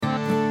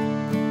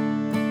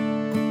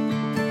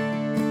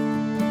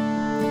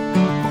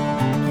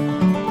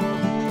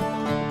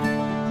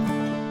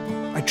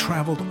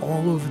traveled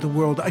all over the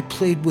world. I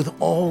played with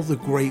all the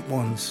great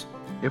ones.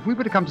 If we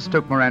were to come to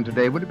Stoke Moran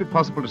today, would it be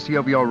possible to see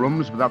over your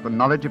rooms without the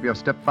knowledge of your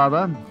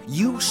stepfather?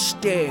 You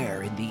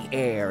stare in the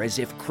air as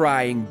if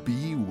crying,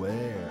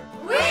 beware.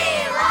 We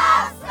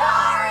love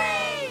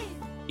stories!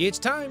 It's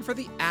time for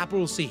the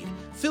Apple Seed,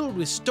 filled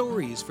with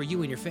stories for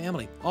you and your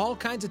family. All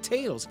kinds of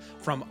tales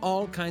from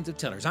all kinds of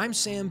tellers. I'm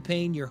Sam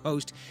Payne, your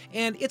host,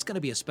 and it's going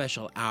to be a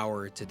special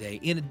hour today.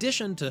 In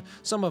addition to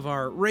some of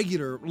our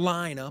regular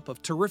lineup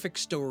of terrific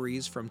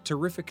stories from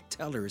terrific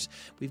tellers,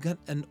 we've got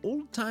an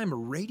old-time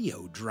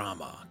radio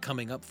drama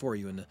coming up for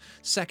you in the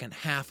second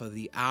half of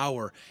the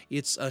hour.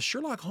 It's a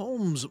Sherlock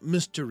Holmes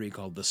mystery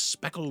called The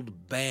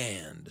Speckled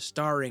Band,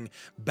 starring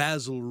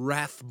Basil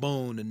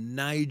Rathbone and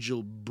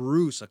Nigel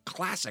Bruce, a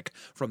classic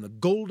from the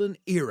golden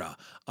era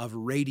of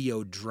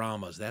radio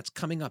dramas. That's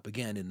coming up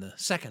again in the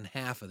second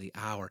half of the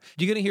hour.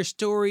 You're going to hear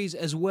stories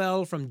as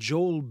well from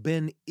Joel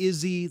Ben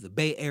Izzy, the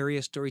Bay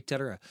Area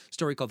storyteller, a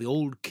story called The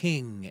Old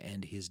King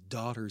and His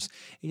Daughters.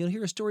 And you'll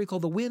hear a story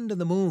called The Wind and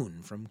the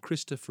Moon from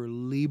Christopher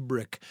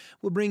Leebrick.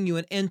 We'll bring you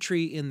an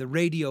entry in the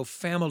Radio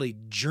Family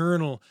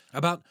Journal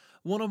about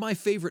one of my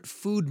favorite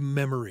food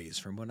memories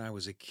from when I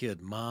was a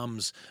kid,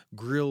 Mom's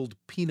grilled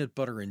peanut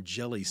butter and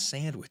jelly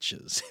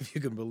sandwiches, if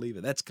you can believe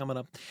it. That's coming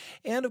up.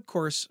 And, of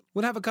course,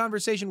 we'll have a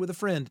conversation with a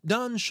friend,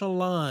 Don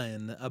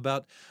Shelline,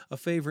 about a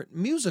favorite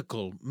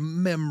musical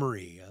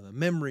memory, the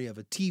memory of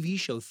a TV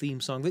show theme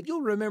song that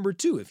you'll remember,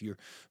 too, if you're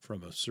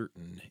from a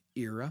certain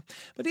era.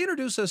 But to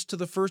introduce us to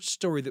the first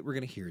story that we're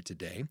going to hear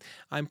today,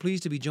 I'm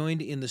pleased to be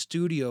joined in the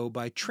studio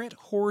by Trent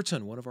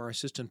Horton, one of our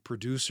assistant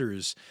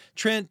producers.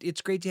 Trent,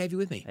 it's great to have you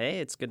with me. Hey,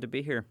 it's good to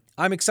be here.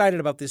 I'm excited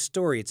about this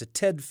story. It's a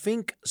Ted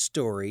Fink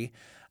story.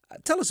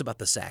 Tell us about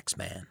the Sax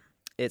Man.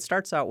 It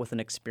starts out with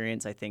an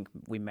experience I think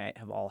we might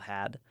have all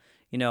had.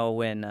 You know,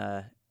 when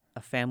a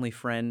family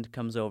friend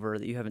comes over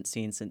that you haven't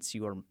seen since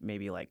you were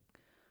maybe like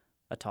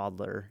a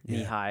toddler,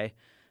 knee-high,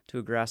 to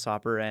a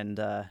grasshopper, and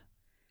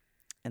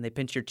they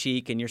pinch your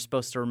cheek, and you're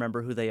supposed to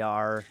remember who they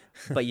are,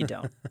 but you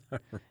don't.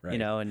 Right. You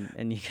know,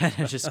 and you kind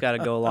of just got to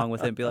go along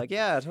with it and be like,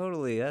 yeah,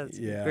 totally, that's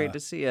great to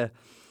see you.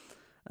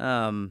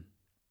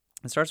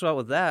 It starts out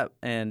with that,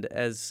 and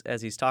as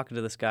he's talking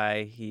to this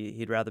guy,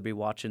 he'd rather be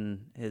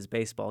watching his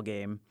baseball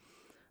game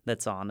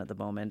that's on at the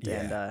moment.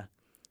 Yeah. And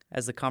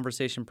as the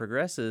conversation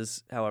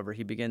progresses, however,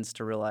 he begins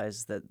to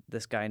realize that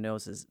this guy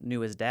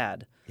knew his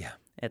dad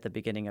at the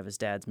beginning of his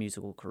dad's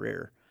musical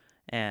career,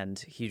 and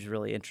he's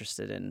really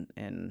interested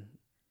in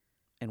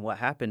what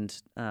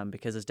happened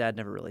because his dad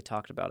never really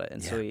talked about it,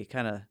 and so he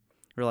kind of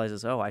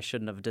realizes, oh, I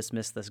shouldn't have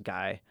dismissed this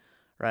guy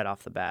right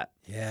off the bat.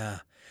 Yeah,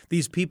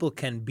 these people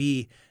can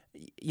be,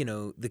 you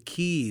know, the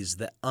keys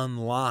that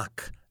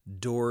unlock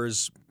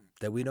doors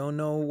that we don't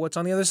know what's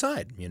on the other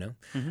side, you know?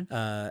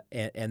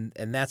 Mm-hmm.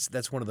 And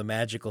that's one of the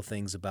magical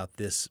things about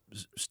this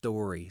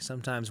story.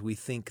 Sometimes we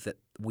think that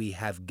we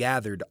have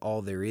gathered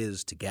all there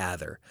is to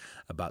gather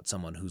about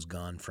someone who's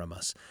gone from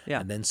us.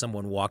 Yeah. And then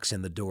someone walks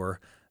in the door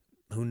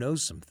who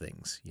knows some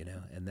things, you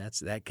know, and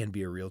that can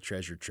be a real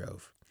treasure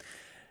trove.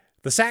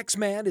 The Sax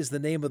Man is the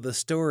name of the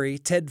story.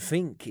 Ted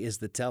Fink is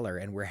the teller,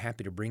 and we're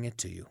happy to bring it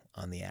to you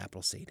on the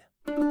Appleseed.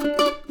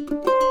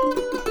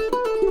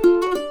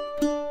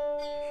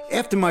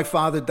 After my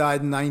father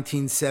died in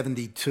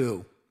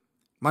 1972,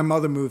 my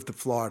mother moved to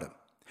Florida.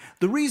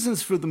 The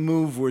reasons for the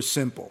move were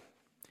simple.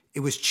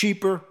 It was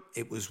cheaper,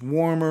 it was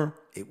warmer,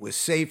 it was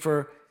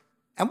safer,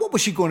 and what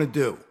was she going to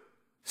do?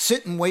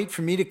 Sit and wait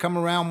for me to come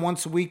around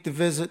once a week to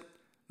visit?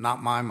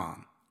 Not my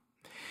mom.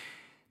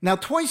 Now,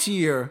 twice a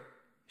year,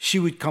 she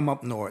would come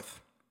up north.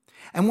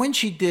 And when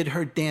she did,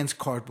 her dance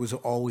card was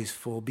always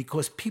full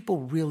because people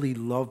really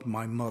loved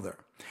my mother.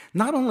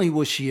 Not only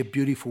was she a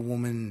beautiful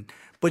woman,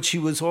 but she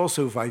was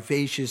also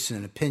vivacious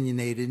and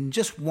opinionated and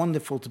just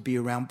wonderful to be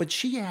around. But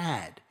she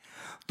had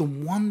the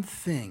one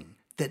thing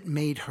that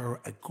made her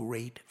a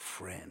great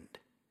friend.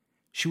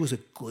 She was a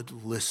good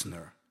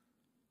listener.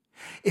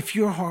 If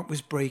your heart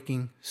was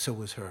breaking, so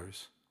was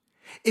hers.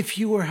 If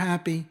you were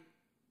happy,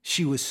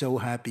 she was so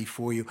happy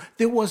for you.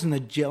 There wasn't a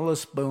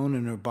jealous bone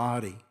in her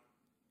body.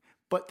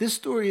 But this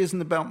story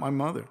isn't about my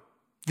mother.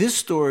 This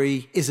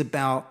story is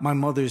about my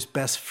mother's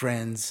best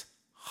friend's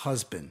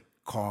husband,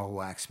 Carl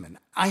Waxman.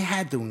 I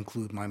had to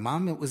include my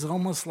mom. It was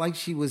almost like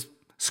she was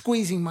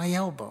squeezing my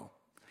elbow.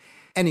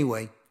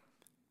 Anyway,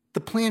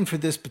 the plan for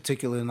this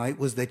particular night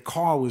was that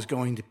Carl was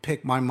going to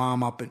pick my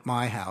mom up at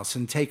my house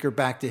and take her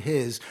back to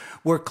his,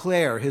 where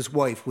Claire, his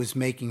wife, was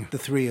making the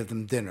three of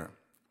them dinner.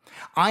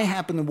 I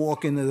happened to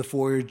walk into the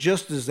foyer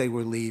just as they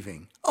were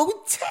leaving.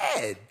 Oh,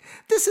 Ted,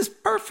 this is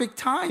perfect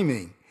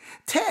timing.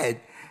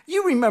 Ted,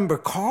 you remember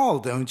Carl,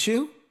 don't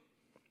you?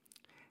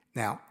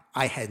 Now,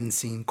 I hadn't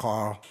seen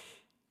Carl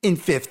in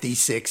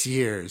 56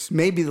 years.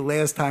 Maybe the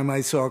last time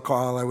I saw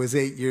Carl, I was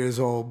 8 years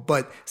old.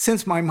 But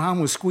since my mom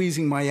was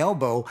squeezing my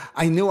elbow,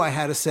 I knew I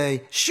had to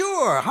say,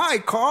 "Sure, hi,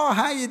 Carl,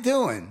 how you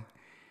doing?"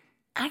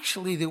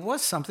 Actually, there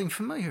was something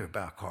familiar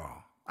about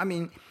Carl. I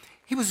mean,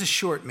 he was a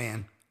short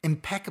man,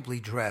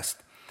 impeccably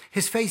dressed.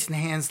 His face and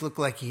hands looked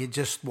like he had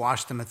just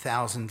washed them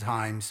 1,000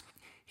 times.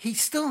 he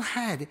still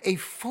had a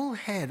full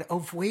head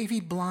of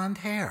wavy blonde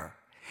hair.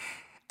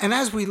 And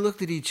as we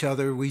looked at each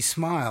other, we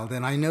smiled,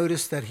 and I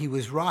noticed that he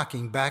was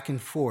rocking back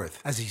and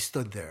forth as he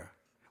stood there.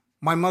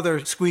 My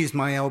mother squeezed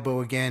my elbow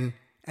again,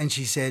 and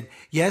she said,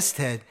 "Yes,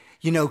 Ted,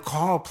 you know,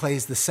 Carl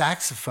plays the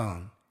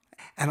saxophone."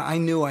 And I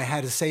knew I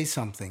had to say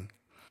something.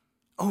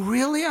 "Oh,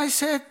 really?" I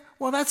said.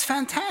 "Well, that's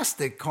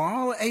fantastic,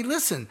 Carl. Hey,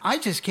 listen, I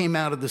just came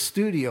out of the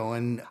studio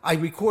and I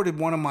recorded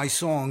one of my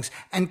songs,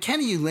 and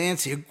Kenny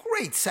Ulansey, a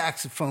great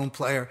saxophone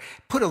player,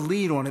 put a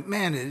lead on it.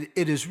 Man,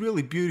 it is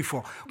really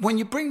beautiful. When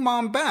you bring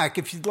Mom back,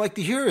 if you'd like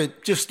to hear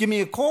it, just give me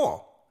a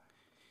call."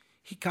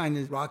 He kind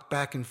of rocked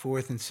back and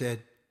forth and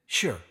said,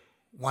 "Sure,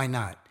 why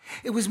not?"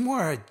 It was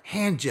more a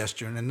hand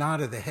gesture and a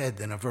nod of the head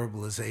than a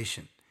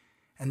verbalization.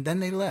 And then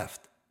they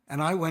left,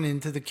 and I went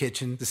into the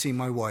kitchen to see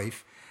my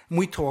wife. And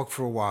we talked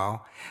for a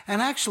while.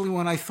 And actually,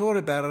 when I thought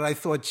about it, I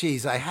thought,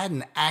 geez, I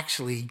hadn't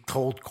actually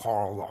told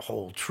Carl the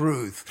whole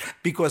truth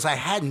because I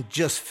hadn't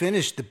just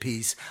finished the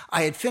piece.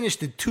 I had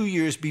finished it 2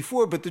 years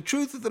before. But the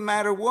truth of the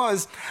matter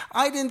was,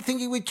 I didn't think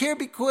he would care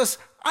because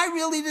I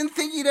really didn't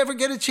think he'd ever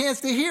get a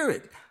chance to hear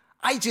it.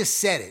 I just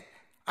said it.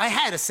 I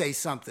had to say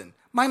something.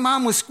 My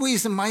mom was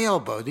squeezing my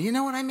elbow. Do you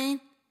know what I mean?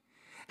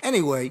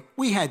 Anyway,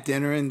 we had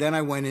dinner, and then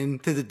I went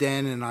into the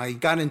den and I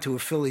got into a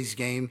Phillies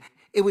game.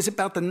 It was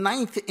about the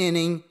 9th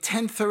inning,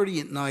 10:30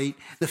 at night.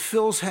 The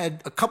Phils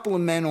had a couple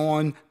of men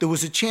on. There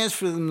was a chance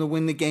for them to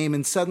win the game,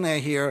 and suddenly I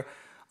hear,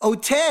 "Oh,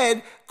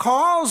 Ted,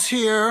 Carl's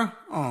here."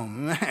 Oh,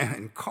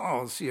 man,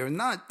 Carl's here.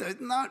 Not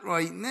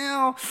right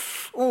now.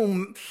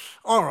 Oh,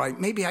 all right,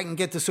 maybe I can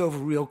get this over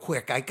real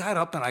quick. I got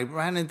up and I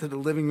ran into the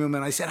living room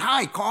and I said,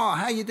 "Hi, Carl,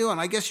 how you doing?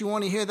 I guess you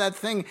want to hear that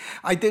thing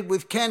I did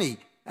with Kenny."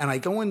 And I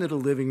go into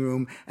the living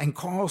room, and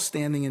Carl's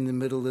standing in the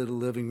middle of the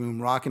living room,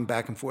 rocking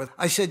back and forth.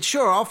 I said,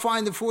 "Sure, I'll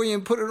find it for you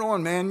and put it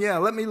on, man. Yeah,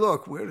 let me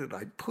look." Where did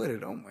I put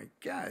it? Oh, my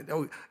God.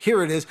 Oh,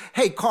 here it is.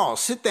 "Hey, Carl,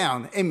 sit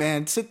down. Hey,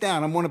 man, sit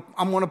down.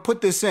 I'm gonna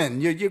put this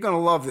in. You're going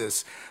to love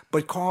this."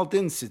 But Carl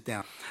didn't sit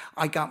down.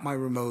 I got my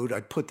remote.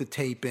 I put the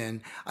tape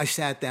in. I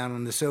sat down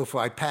on the sofa.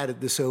 I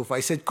patted the sofa. I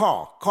said,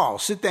 Carl,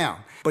 sit down."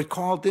 But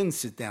Carl didn't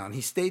sit down.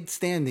 He stayed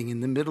standing in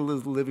the middle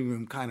of the living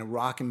room, kind of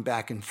rocking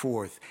back and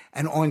forth.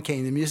 And on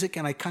came the music,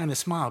 and I kind of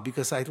smiled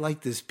because I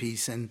liked this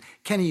piece. And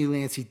Kenny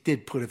Ulansey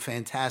did put a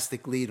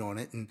fantastic lead on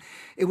it. And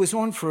it was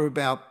on for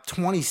about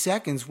 20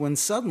 seconds when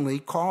suddenly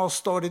Carl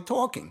started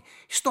talking.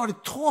 He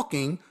started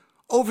talking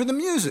over the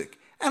music.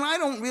 And I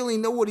don't really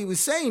know what he was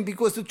saying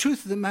because the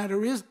truth of the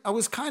matter is I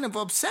was kind of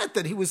upset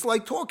that he was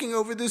like talking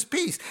over this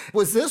piece.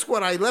 Was this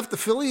what I left the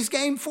Phillies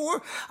game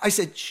for? I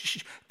said,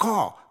 "Shh,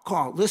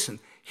 Carl, listen,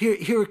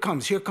 here it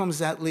comes. Here comes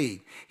that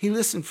lead." He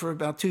listened for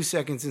about 2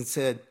 seconds and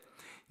said,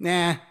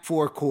 "Nah,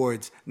 4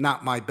 chords,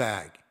 not my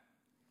bag."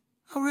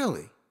 "Oh,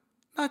 really?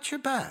 Not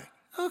your bag?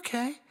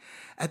 Okay."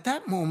 At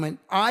that moment,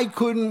 I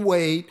couldn't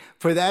wait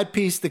for that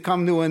piece to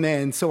come to an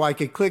end so I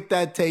could click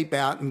that tape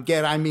out and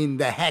get,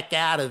 the heck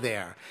out of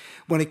there.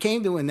 When it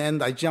came to an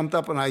end, I jumped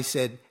up and I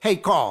said, "Hey,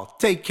 Carl,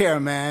 take care,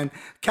 man.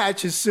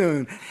 Catch you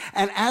soon."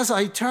 And as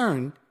I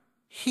turned,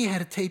 he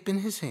had a tape in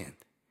his hand.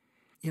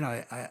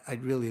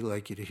 "I'd really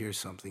like you to hear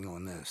something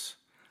on this."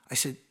 I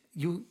said,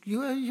 You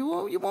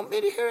want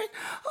me to hear it?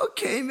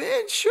 "Okay,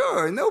 man,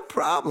 sure, no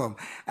problem."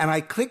 And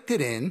I clicked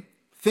it in,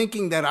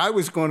 thinking that I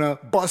was going to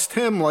bust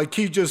him like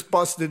he just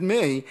busted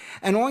me.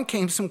 And on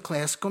came some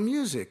classical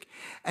music.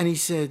 And he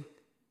said,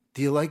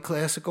 "Do you like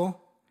classical?"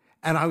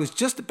 And I was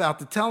just about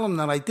to tell him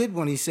that I did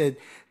when he said,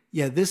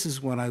 "Yeah, this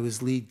is when I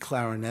was lead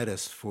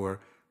clarinetist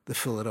for the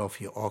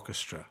Philadelphia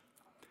Orchestra."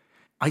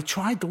 I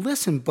tried to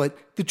listen,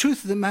 but the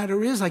truth of the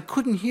matter is I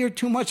couldn't hear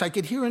too much. I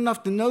could hear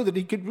enough to know that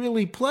he could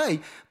really play,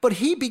 but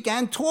he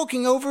began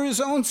talking over his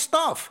own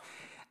stuff.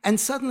 And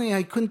suddenly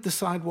I couldn't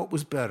decide what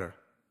was better,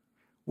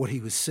 what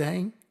he was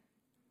saying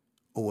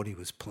or what he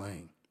was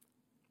playing.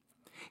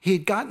 He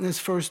had gotten his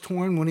first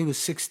horn when he was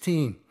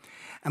 16.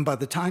 And by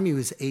the time he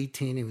was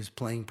 18, he was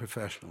playing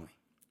professionally.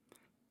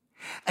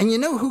 "And you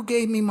know who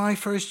gave me my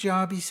first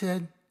job?" he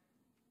said.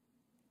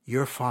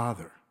 "Your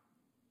father."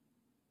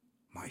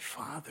 My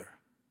father.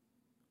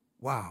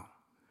 Wow.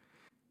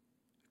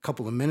 A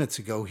couple of minutes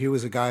ago, here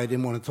was a guy I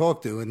didn't want to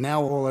talk to, and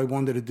now all I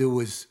wanted to do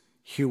was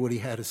hear what he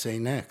had to say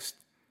next.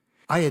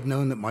 I had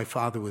known that my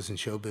father was in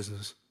show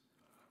business.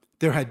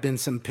 There had been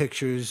some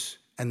pictures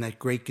and that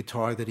great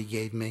guitar that he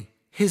gave me.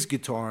 His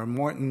guitar,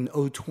 Martin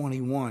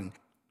 021.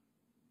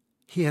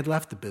 He had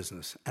left the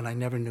business, and I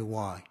never knew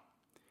why.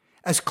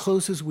 As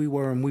close as we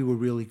were, and we were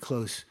really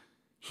close,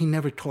 he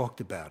never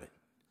talked about it.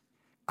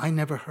 I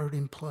never heard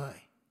him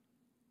play.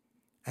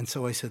 And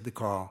so I said to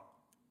Carl,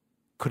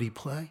 "Could he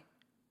play?"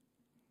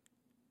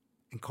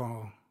 And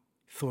Carl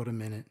thought a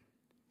minute.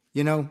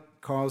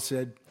 Carl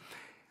said,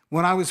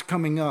 "When I was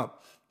coming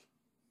up,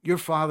 your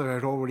father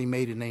had already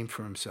made a name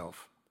for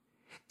himself.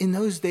 In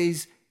those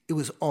days, it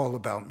was all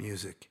about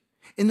music.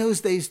 In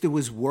those days, there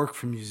was work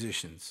for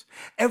musicians.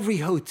 Every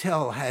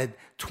hotel had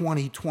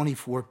 20,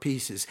 24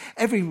 pieces.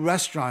 Every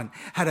restaurant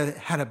had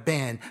a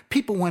band.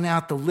 People went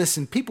out to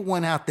listen. People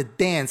went out to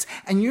dance.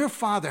 And your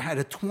father had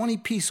a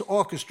 20-piece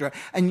orchestra,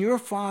 and your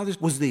father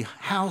was the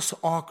house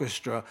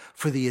orchestra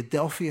for the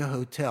Adelphia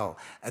Hotel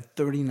at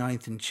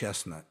 39th and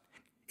Chestnut.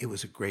 It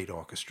was a great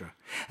orchestra.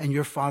 And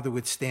your father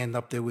would stand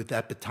up there with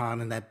that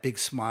baton and that big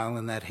smile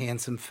and that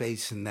handsome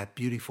face and that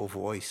beautiful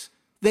voice.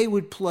 They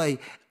would play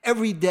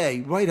every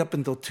day right up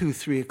until 2,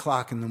 3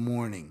 o'clock in the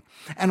morning.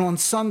 And on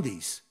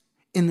Sundays,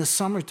 in the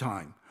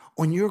summertime,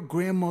 on your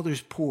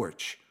grandmother's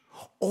porch,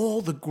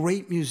 all the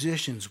great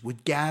musicians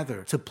would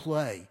gather to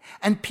play.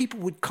 And people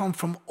would come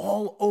from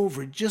all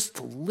over just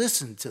to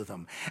listen to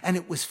them. And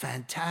it was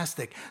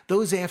fantastic.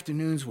 Those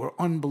afternoons were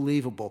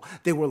unbelievable.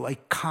 They were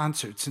like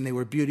concerts, and they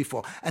were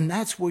beautiful. And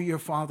that's where your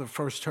father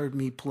first heard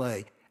me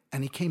play.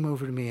 And he came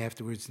over to me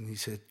afterwards and he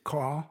said,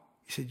 "Carl,"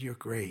 he said, "you're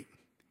great."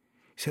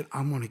 He said,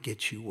 "I'm going to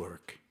get you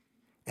work."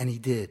 And he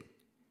did.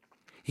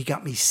 He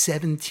got me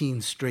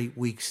 17 straight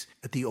weeks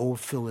at the old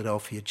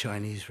Philadelphia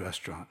Chinese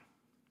restaurant.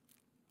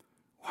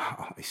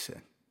 Wow, I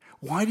said.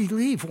 Why did he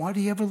leave? Why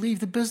did he ever leave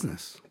the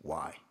business?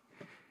 Why?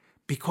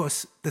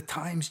 Because the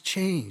times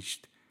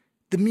changed.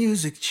 The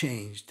music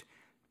changed.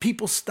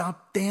 People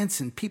stopped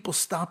dancing. People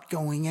stopped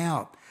going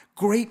out.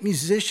 Great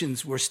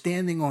musicians were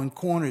standing on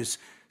corners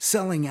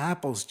selling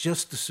apples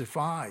just to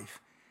survive.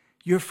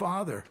 Your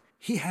father,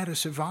 he had to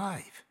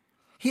survive.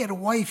 He had a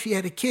wife, he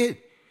had a kid.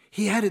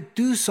 He had to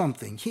do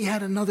something. He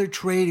had another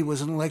trade. He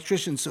was an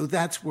electrician, so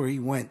that's where he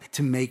went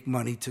to make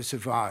money to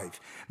survive.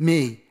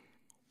 Me,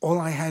 all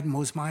I had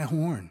was my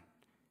horn.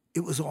 It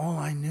was all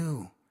I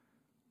knew.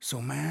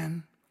 So,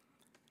 man,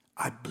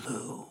 I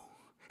blew.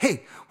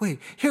 Hey, wait,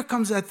 here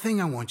comes that thing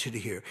I want you to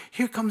hear.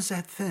 Here comes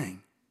that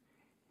thing.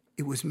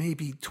 It was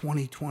maybe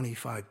 20,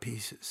 25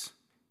 pieces.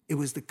 It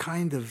was the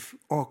kind of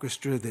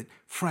orchestra that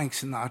Frank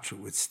Sinatra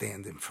would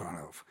stand in front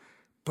of.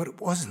 But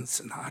it wasn't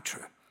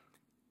Sinatra.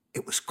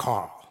 It was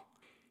Carl.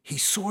 He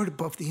soared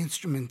above the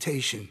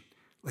instrumentation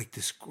like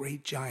this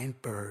great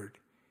giant bird,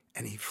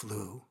 and he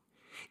flew.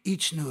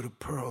 Each note a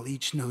pearl,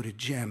 each note a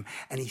gem,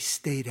 and he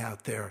stayed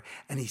out there,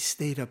 and he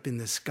stayed up in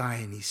the sky,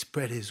 and he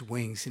spread his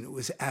wings, and it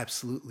was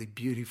absolutely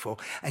beautiful.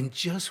 And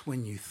just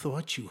when you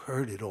thought you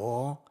heard it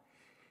all,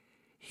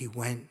 he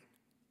went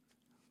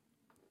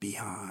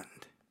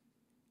beyond.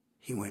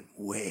 He went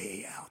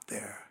way out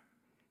there,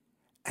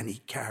 and he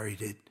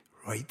carried it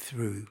right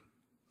through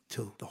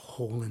till the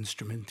whole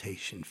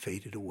instrumentation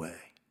faded away.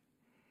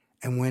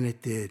 And when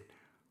it did,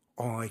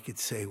 all I could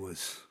say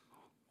was,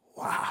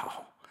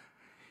 "Wow."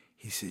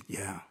 He said,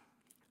 "Yeah,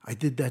 I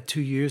did that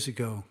 2 years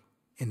ago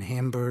in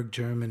Hamburg,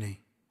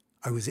 Germany.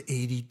 I was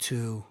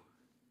 82.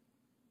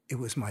 It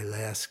was my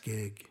last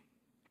gig.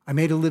 I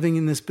made a living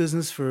in this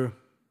business for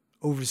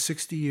over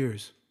 60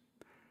 years.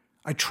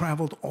 I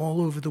traveled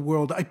all over the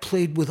world. I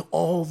played with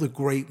all the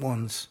great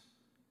ones."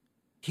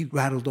 He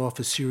rattled off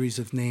a series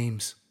of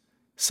names.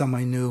 Some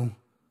I knew,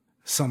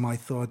 some I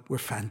thought were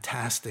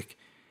fantastic,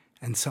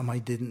 and some I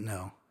didn't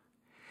know.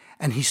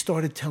 And he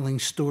started telling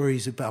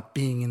stories about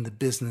being in the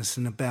business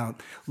and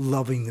about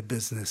loving the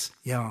business.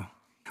 Yeah.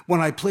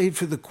 When I played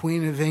for the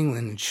Queen of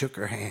England and shook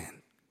her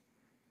hand,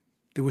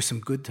 there were some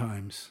good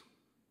times.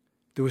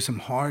 There were some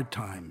hard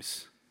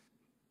times,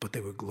 but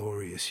they were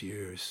glorious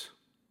years.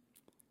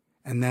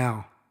 And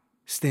now,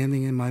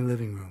 standing in my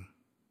living room,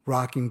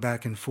 rocking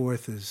back and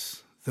forth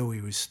as though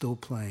he was still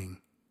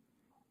playing,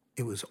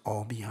 it was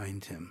all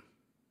behind him.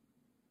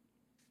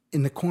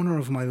 In the corner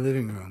of my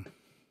living room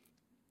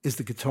is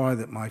the guitar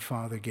that my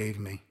father gave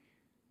me,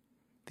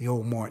 the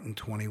old Martin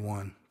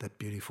 21, that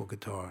beautiful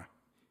guitar.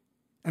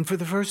 And for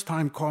the first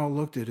time, Carl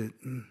looked at it,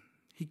 and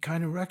he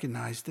kind of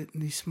recognized it,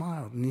 and he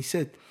smiled, and he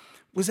said,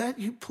 "Was that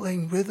you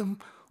playing rhythm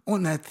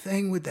on that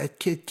thing with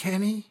that kid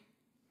Kenny?"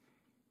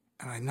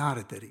 And I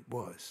nodded that he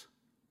was.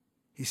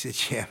 He said,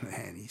 "Yeah,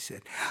 man," he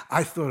said,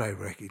 "I thought I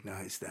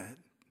recognized that.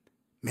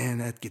 Man,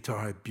 that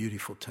guitar had a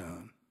beautiful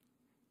tone.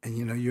 And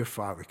you know, your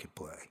father could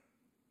play.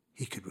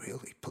 He could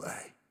really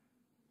play."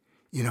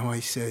 You know, I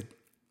said,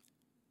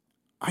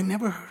 "I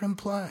never heard him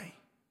play."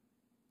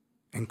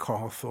 And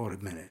Carl thought a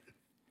minute.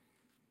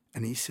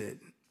 And he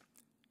said,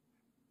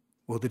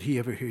 "Well, did he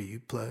ever hear you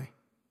play?"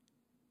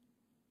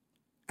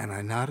 And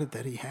I nodded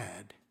that he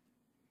had.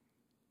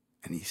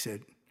 And he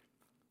said,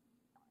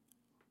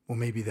 "Well,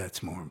 maybe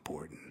that's more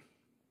important."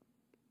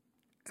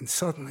 And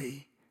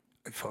suddenly,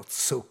 I felt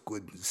so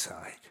good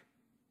inside.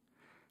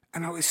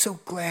 And I was so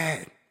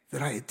glad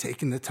that I had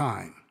taken the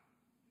time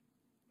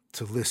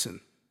to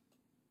listen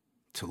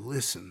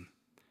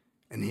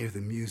and hear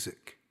the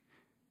music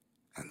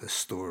and the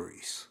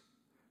stories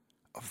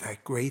of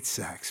that great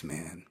sax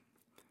man,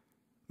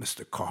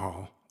 Mr.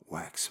 Carl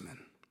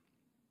Waxman.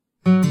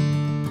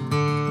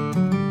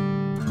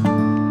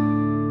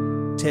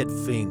 Ted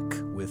Fink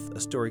with a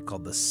story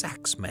called The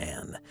Sax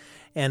Man.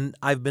 And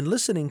I've been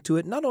listening to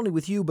it not only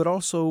with you, but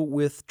also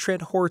with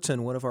Trent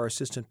Horton, one of our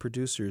assistant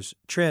producers.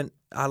 Trent,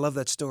 I love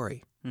that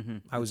story. Mm-hmm.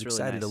 I was It's really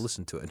excited to nice.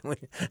 listen to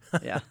it.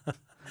 Yeah.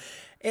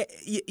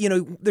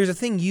 There's a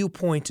thing you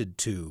pointed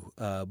to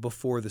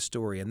before the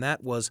story, and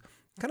that was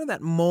kind of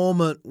that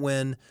moment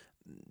when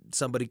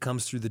somebody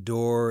comes through the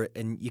door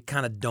and you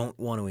kind of don't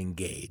want to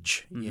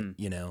engage,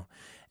 you know.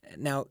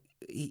 Now,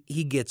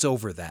 he gets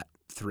over that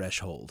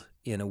threshold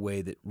in a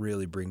way that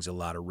really brings a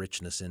lot of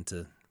richness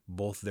into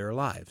both their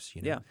lives,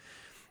 you know. Yeah.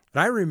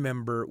 But I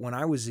remember when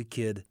I was a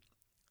kid,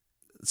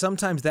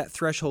 sometimes that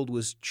threshold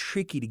was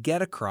tricky to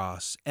get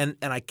across, and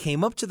I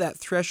came up to that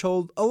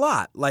threshold a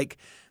lot. Like,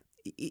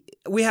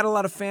 we had a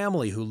lot of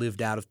family who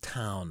lived out of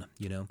town,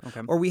 you know,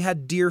 or we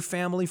had dear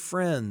family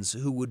friends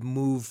who would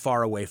move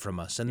far away from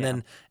us. And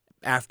then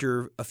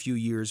after a few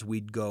years,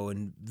 we'd go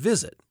and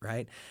visit,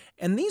 right?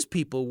 And these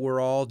people were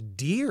all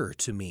dear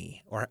to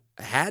me, or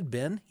had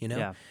been, you know.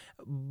 Yeah.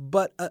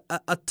 But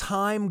a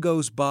time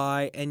goes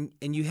by, and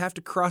you have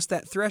to cross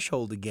that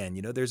threshold again.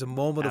 You know, there's a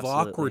moment of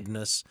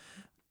awkwardness,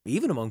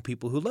 even among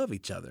people who love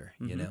each other,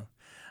 you know.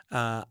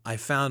 I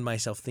found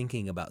myself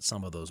thinking about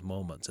some of those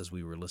moments as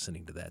we were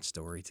listening to that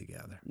story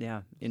together.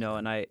 Yeah, you know,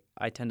 and I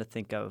tend to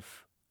think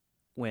of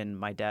when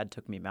my dad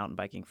took me mountain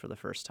biking for the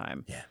first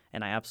time,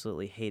 and I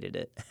absolutely hated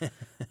it.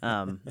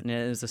 And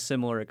it was a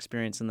similar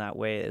experience in that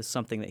way. It was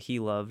something that he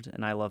loved,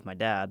 and I love my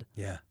dad.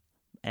 Yeah.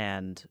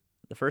 And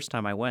the first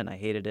time I went, I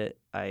hated it.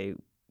 I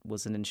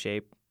wasn't in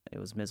shape. It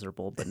was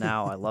miserable, but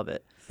now I love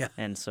it.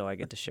 And so I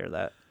get to share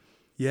that.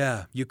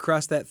 Yeah, you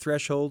cross that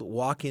threshold,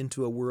 walk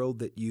into a world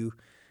that you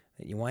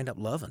wind up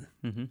loving.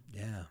 Mm-hmm.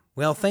 Yeah.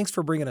 Well, thanks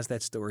for bringing us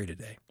that story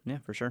today. Yeah,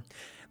 for sure.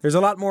 There's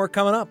a lot more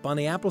coming up on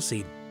The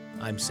Appleseed.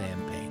 I'm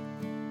Sam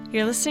Payne.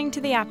 You're listening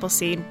to The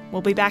Appleseed.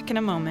 We'll be back in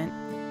a moment.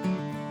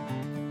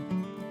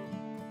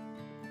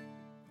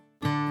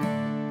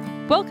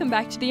 Welcome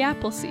back to The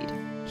Appleseed.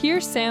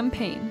 Here's Sam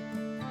Payne.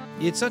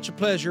 It's such a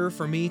pleasure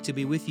for me to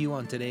be with you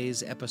on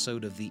today's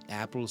episode of The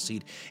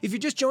Appleseed. If you're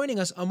just joining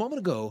us, a moment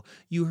ago,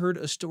 you heard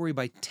a story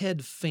by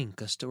Ted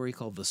Fink, a story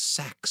called The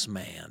Sax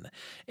Man.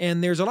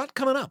 And there's a lot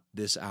coming up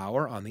this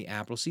hour on The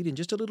Appleseed. In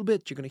just a little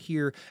bit, you're going to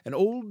hear an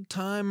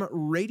old-time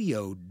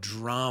radio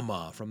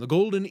drama from the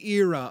golden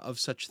era of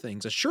such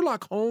things, a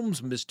Sherlock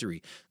Holmes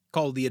mystery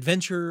called The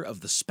Adventures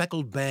of the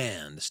Speckled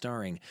Band,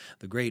 starring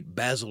the great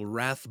Basil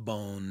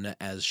Rathbone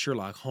as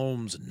Sherlock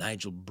Holmes and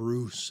Nigel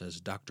Bruce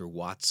as Dr.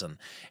 Watson.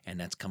 And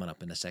that's coming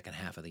up in the second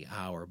half of the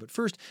hour. But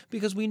first,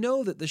 because we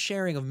know that the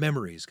sharing of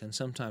memories can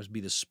sometimes be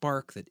the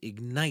spark that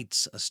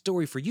ignites a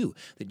story for you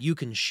that you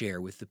can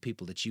share with the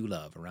people that you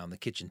love around the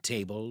kitchen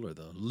table or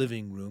the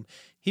living room,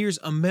 here's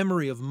a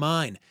memory of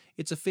mine.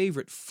 It's a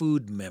favorite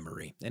food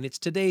memory, and it's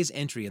today's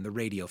entry in the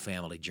Radio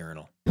Family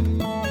Journal.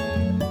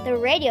 The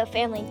Radio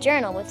Family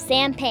Journal with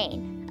Sam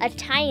Payne. A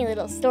tiny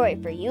little story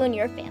for you and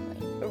your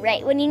family,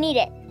 right when you need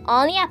it,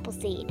 on the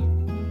Appleseed.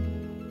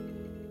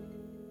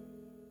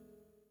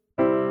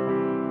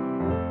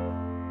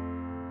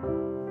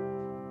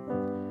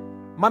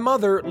 My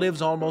mother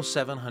lives almost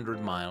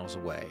 700 miles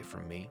away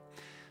from me.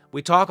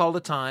 We talk all the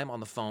time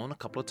on the phone, a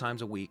couple of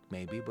times a week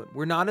maybe, but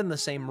we're not in the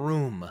same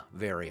room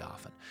very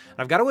often. And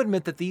I've got to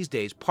admit that these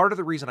days, part of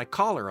the reason I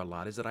call her a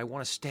lot is that I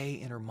want to stay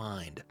in her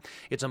mind.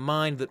 It's a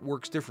mind that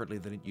works differently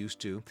than it used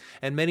to,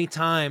 and many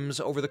times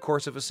over the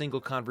course of a single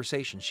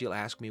conversation, she'll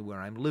ask me where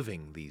I'm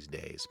living these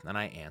days, and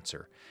I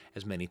answer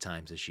as many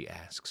times as she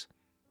asks.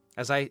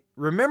 As I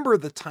remember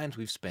the times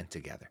we've spent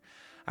together,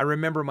 I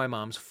remember my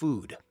mom's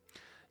food.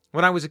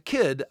 When I was a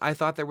kid, I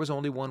thought there was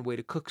only one way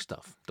to cook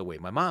stuff, the way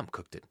my mom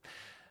cooked it.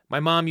 My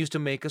mom used to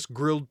make us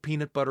grilled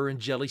peanut butter and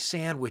jelly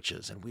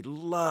sandwiches, and we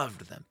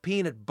loved them.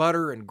 Peanut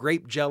butter and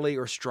grape jelly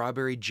or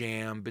strawberry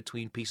jam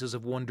between pieces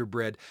of Wonder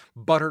Bread,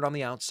 buttered on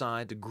the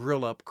outside to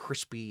grill up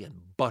crispy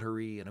and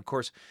buttery. And of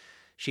course,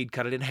 she'd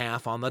cut it in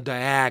half on the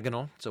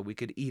diagonal so we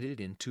could eat it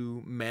in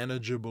 2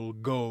 manageable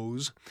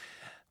goes.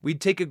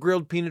 We'd take a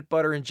grilled peanut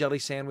butter and jelly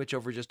sandwich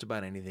over just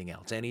about anything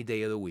else, any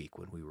day of the week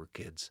when we were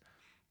kids.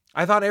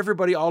 I thought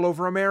everybody all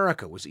over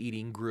America was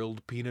eating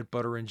grilled peanut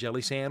butter and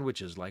jelly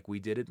sandwiches like we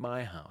did at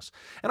my house.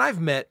 And I've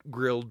met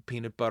grilled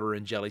peanut butter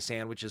and jelly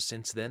sandwiches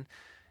since then.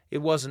 It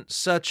wasn't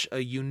such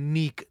a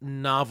unique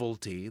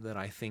novelty that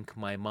I think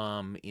my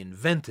mom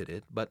invented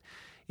it, but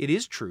it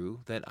is true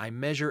that I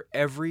measure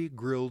every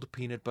grilled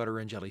peanut butter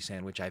and jelly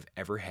sandwich I've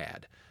ever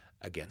had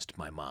against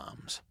my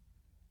mom's.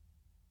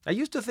 I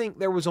used to think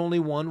there was only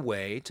one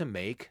way to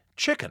make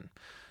chicken,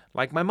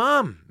 like my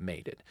mom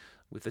made it,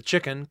 with the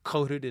chicken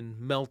coated in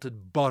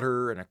melted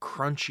butter and a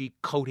crunchy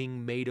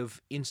coating made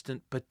of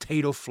instant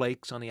potato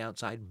flakes on the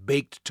outside,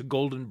 baked to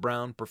golden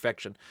brown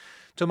perfection.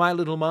 To my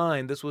little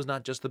mind, this was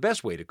not just the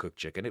best way to cook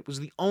chicken, it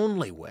was the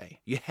only way.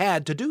 You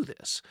had to do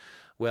this.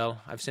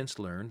 Well, I've since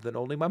learned that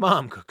only my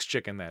mom cooks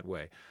chicken that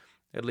way.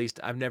 At least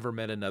I've never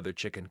met another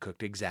chicken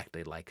cooked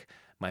exactly like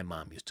my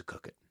mom used to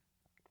cook it.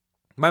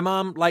 My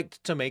mom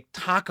liked to make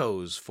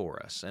tacos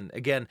for us, and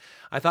again,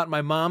 I thought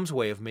my mom's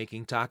way of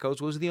making tacos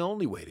was the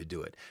only way to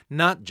do it.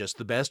 Not just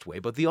the best way,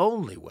 but the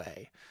only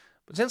way.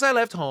 But since I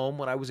left home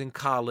when I was in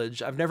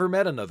college, I've never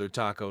met another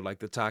taco like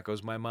the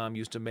tacos my mom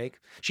used to make.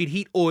 She'd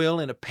heat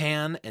oil in a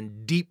pan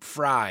and deep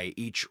fry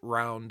each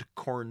round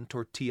corn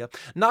tortilla.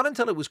 Not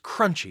until it was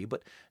crunchy,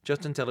 but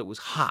just until it was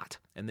hot.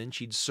 And then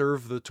she'd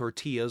serve the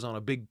tortillas on a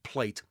big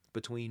plate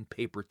between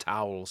paper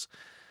towels.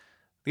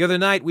 The other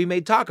night, we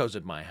made tacos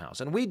at my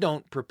house, and we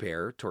don't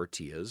prepare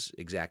tortillas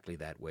exactly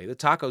that way. The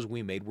tacos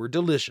we made were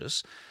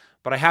delicious,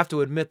 but I have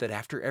to admit that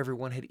after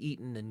everyone had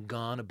eaten and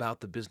gone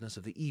about the business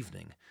of the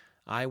evening,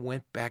 I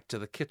went back to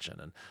the kitchen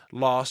and,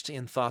 lost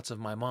in thoughts of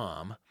my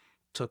mom,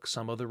 took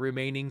some of the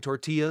remaining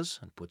tortillas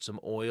and put some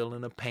oil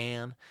in a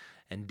pan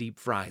and deep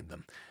fried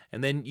them,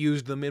 and then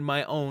used them in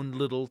my own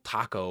little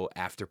taco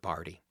after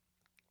party.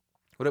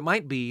 But it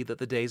might be that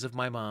the days of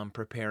my mom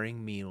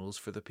preparing meals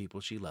for the people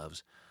she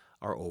loves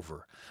are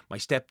over. My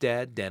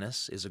stepdad,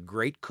 Dennis, is a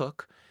great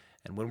cook,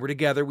 and when we're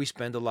together, we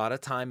spend a lot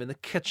of time in the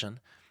kitchen,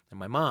 and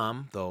my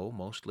mom, though,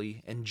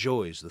 mostly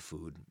enjoys the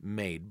food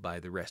made by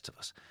the rest of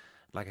us.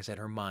 Like I said,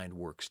 her mind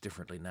works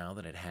differently now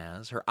than it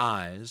has. Her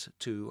eyes,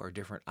 too, are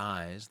different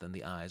eyes than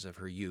the eyes of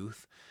her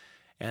youth.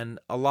 And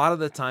a lot of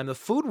the time, the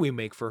food we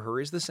make for her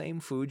is the same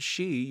food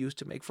she used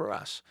to make for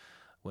us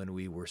when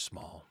we were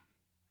small.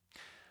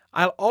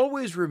 I'll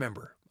always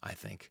remember, I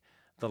think,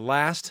 the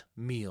last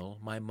meal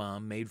my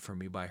mom made for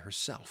me by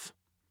herself.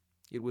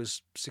 It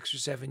was 6 or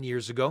 7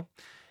 years ago,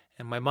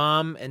 and my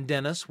mom and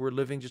Dennis were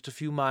living just a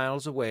few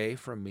miles away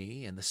from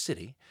me in the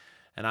city,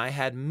 and I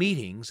had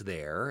meetings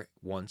there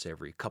once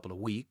every couple of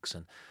weeks,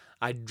 and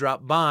I'd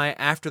drop by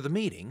after the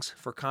meetings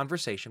for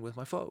conversation with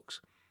my folks.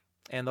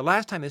 And the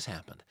last time this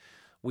happened,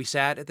 we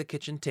sat at the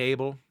kitchen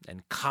table,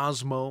 and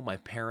Cosmo, my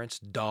parents'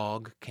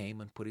 dog,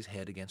 came and put his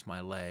head against my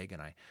leg, and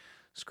I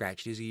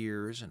scratched his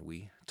ears, and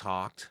we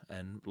talked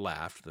and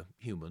laughed. The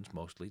humans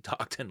mostly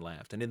talked and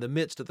laughed. And in the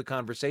midst of the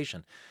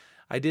conversation,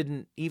 I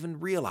didn't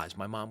even realize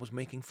my mom was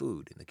making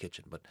food in the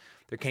kitchen, but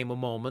there came a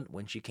moment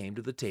when she came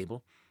to the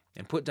table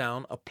and put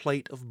down a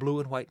plate of blue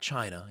and white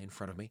china in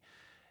front of me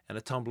and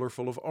a tumbler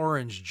full of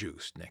orange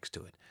juice next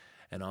to it.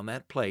 And on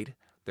that plate,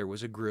 there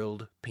was a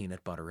grilled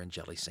peanut butter and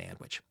jelly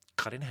sandwich,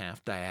 cut in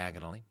half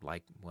diagonally,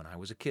 like when I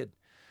was a kid.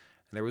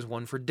 And there was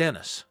one for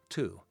Dennis,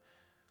 too.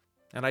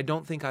 And I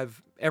don't think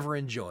I've ever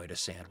enjoyed a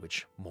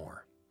sandwich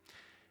more.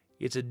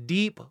 It's a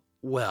deep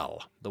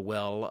well, the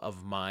well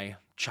of my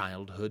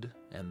childhood,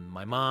 and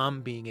my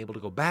mom being able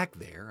to go back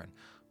there and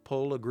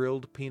pull a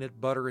grilled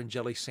peanut butter and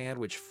jelly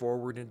sandwich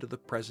forward into the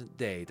present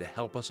day to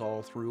help us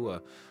all through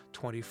a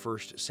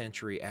 21st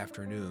century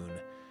afternoon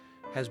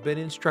has been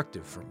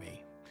instructive for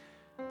me.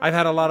 I've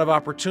had a lot of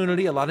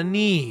opportunity, a lot of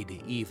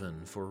need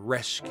even, for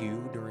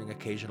rescue during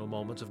occasional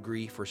moments of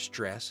grief or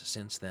stress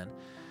since then.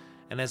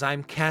 And as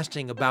I'm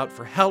casting about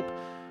for help,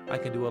 I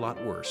can do a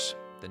lot worse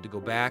than to go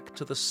back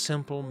to the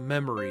simple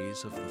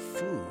memories of the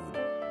food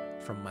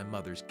from my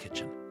mother's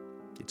kitchen.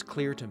 It's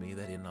clear to me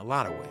that in a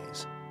lot of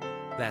ways,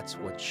 that's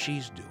what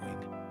she's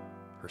doing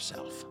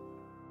herself.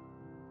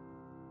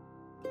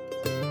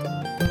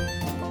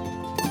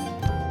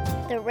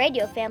 The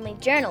Radio Family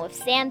Journal with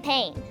Sam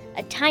Payne.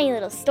 A tiny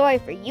little story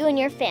for you and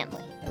your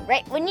family,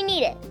 right when you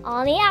need it,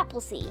 on the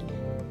Appleseed.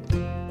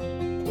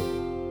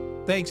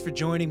 Thanks for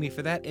joining me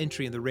for that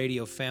entry in the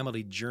Radio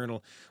Family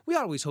Journal. We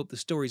always hope the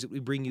stories that we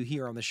bring you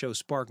here on the show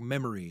spark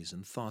memories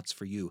and thoughts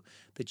for you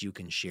that you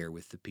can share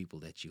with the people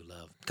that you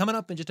love. Coming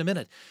up in just a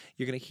minute,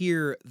 you're going to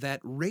hear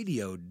that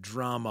radio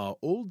drama,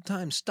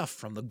 old-time stuff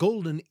from the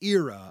golden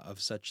era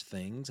of such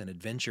things, an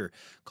adventure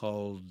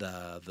called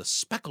The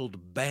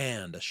Speckled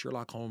Band, a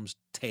Sherlock Holmes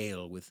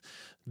tale with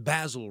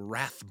Basil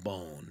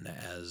Rathbone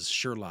as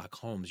Sherlock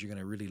Holmes. You're going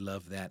to really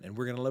love that, and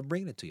we're going to love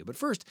bringing it to you. But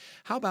first,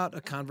 how about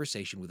a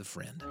conversation with a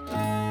friend?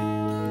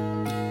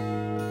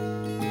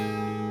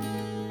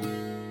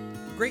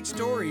 Great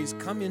stories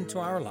come into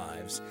our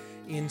lives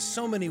in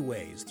so many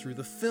ways, through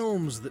the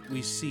films that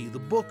we see, the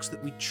books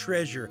that we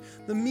treasure,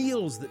 the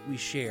meals that we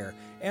share,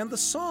 and the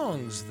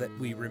songs that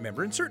we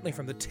remember, and certainly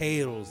from the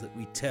tales that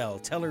we tell,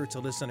 teller to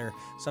listener,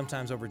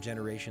 sometimes over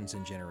generations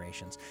and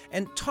generations.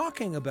 And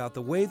talking about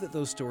the way that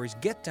those stories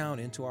get down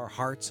into our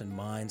hearts and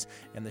minds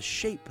and the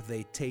shape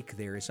they take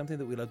there is something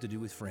that we love to do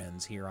with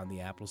friends here on the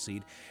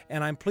Appleseed.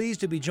 And I'm pleased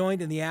to be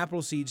joined in the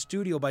Appleseed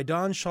studio by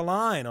Don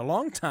Shelline, a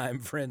longtime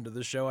friend of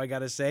the show, I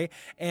gotta say,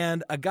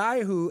 and a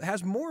guy who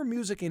has more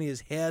music in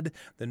his head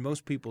than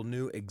most people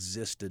knew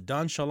existed.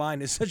 Don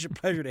Shelline, it's such a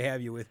pleasure to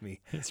have you with me.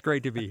 It's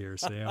great to be here,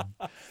 Sam.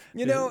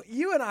 You know,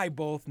 you and I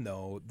both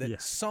know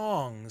that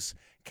songs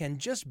can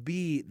just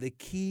be the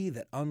key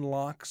that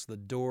unlocks the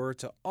door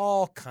to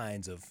all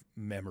kinds of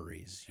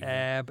memories. You know?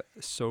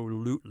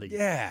 Absolutely.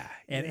 Yeah.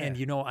 And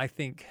you know, I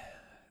think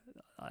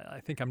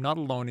I'm not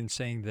alone in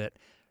saying that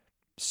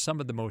some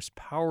of the most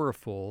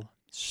powerful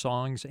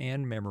songs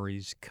and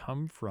memories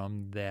come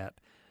from that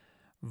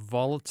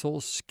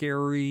volatile,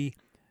 scary,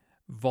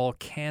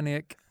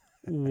 volcanic,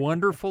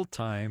 wonderful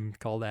time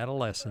called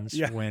adolescence,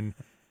 when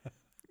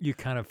you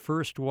kind of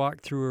first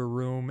walk through a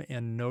room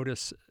and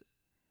notice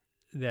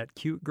that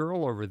cute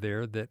girl over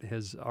there that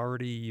has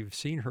already, you've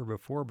seen her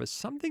before, but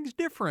something's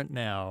different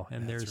now.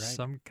 And That's there's right.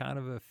 some kind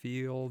of a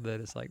feel that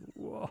is like,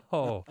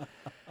 whoa.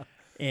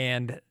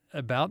 And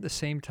about the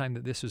same time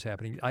that this was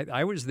happening,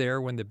 I was there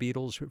when the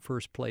Beatles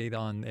first played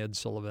on Ed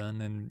Sullivan.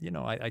 And,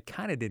 I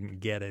kind of didn't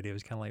get it. It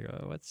was kind of like,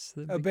 oh, what's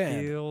the big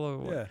band.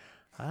 deal? Yeah.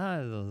 I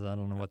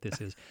don't know what this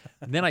is.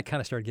 And then I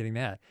kind of started getting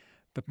that.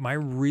 But my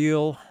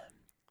real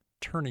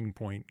turning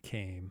point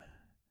came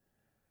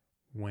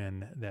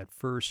when that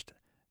first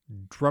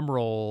drum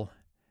roll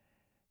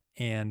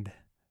and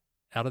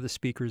out of the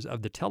speakers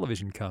of the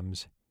television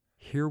comes,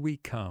 "Here we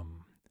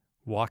come,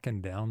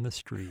 walking down the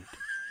street."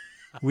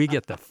 We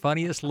get the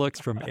funniest looks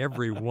from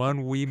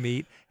everyone we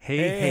meet.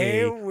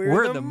 Hey,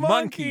 we're the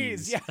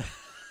Monkees. Yeah.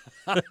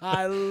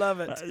 I love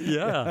it.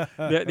 Yeah.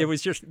 It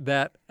was just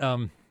that,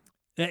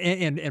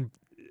 and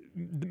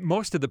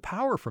most of the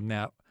power from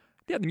that,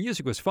 yeah, the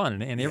music was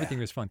fun and everything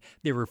was fun.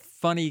 They were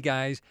funny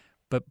guys.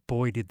 But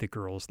boy, did the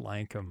girls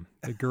like them.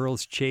 The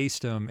girls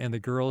chased them, and the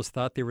girls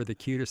thought they were the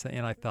cutest.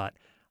 And I thought,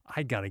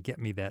 I got to get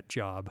me that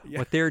job. Yeah.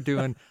 What they're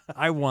doing,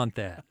 I want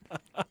that.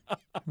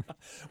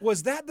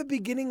 Was that the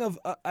beginning of?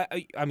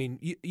 I mean,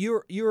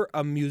 you're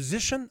a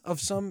musician of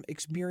some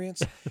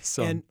experience,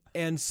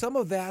 and some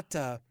of that.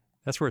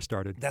 That's where it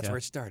started. That's where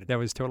it started. That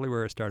was totally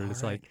where it started. All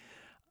it's right. like,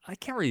 I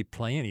can't really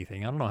play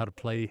anything. I don't know how to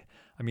play.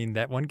 I mean,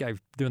 that one guy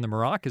doing the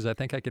maracas, I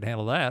think I could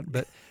handle that.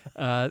 But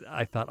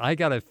I thought, I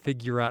got to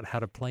figure out how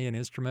to play an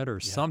instrument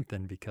or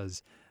something,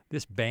 because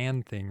this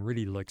band thing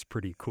really looks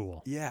pretty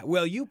cool. Yeah.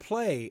 Well, you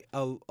play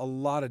a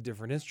lot of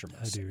different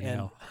instruments. I do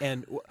now.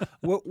 And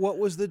what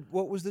was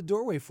the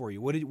doorway for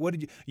you? What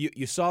did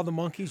you saw the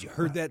Monkees? You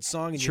heard that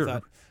song and Sure. you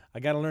thought, I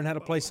got to learn how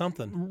to play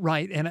something.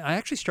 Right. And I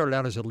actually started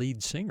out as a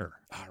lead singer.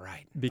 All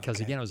right. Because,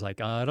 Okay. again, I was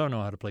like, I don't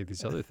know how to play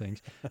these other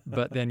things.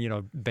 But then,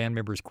 band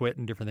members quit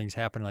and different things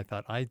happened. And I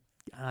thought, I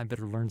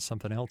better learn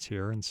something else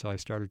here. And so I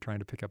started trying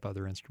to pick up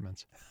other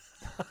instruments.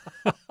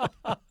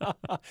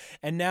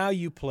 And now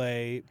you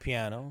play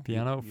piano.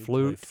 You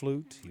flute. play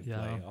flute. You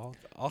play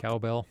all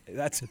cowbell.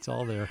 It's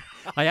all there.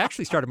 I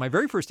actually started, my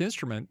very first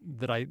instrument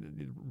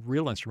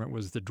real instrument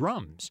was the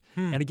drums.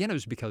 And again, it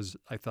was because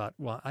I thought,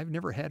 well, I've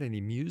never had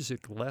any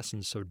music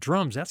lessons, so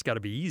drums, that's got to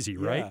be easy,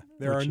 right?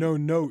 There are no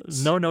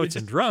notes. No notes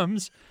in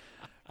drums.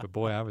 But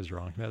boy, I was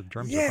wrong. The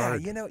drums are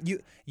hard.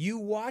 You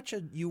watch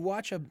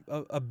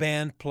a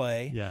band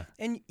play,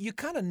 and you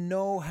kind of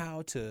know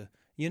how to.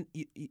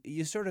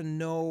 You sort of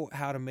know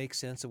how to make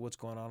sense of what's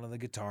going on the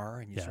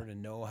guitar, and you sort of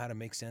know how to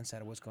make sense out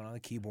of what's going on the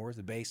keyboards,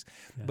 the bass.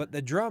 Yeah. But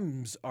the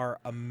drums are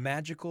a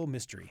magical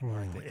mystery,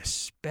 aren't they?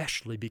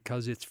 Especially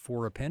because it's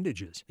 4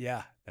 appendages.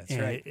 Yeah, that's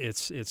and right.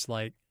 It's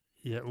like,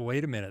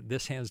 wait a minute,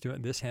 this hand's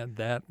doing this hand,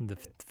 that, and the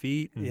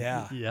feet. And,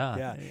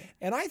 yeah.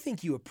 And I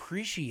think you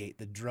appreciate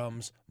the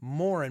drums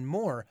more and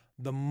more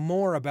the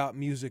more about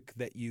music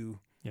that you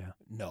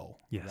know,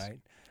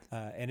 right?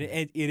 And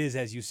it is,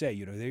 as you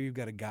say, there you've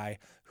got a guy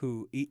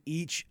who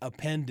each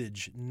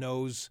appendage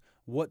knows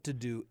what to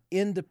do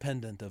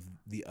independent of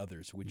the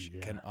others, which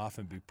can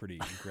often be pretty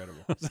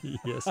incredible.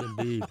 Yes,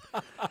 indeed.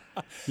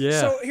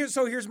 Yeah.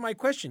 So here's my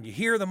question. You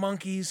hear the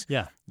Monkees.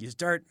 Yeah. You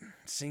start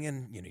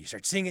singing, you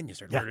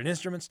start learning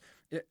instruments.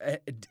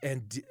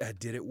 And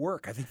did it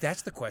work? I think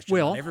that's the question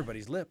on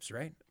everybody's lips,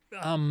 right?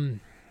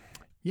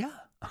 Yeah.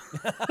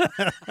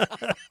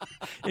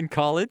 In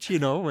college,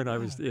 when I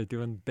was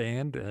doing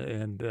band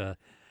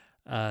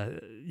I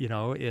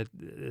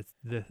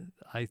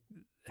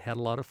had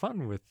a lot of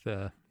fun with,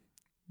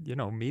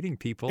 meeting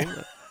people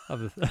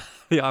of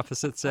the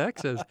opposite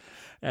sex and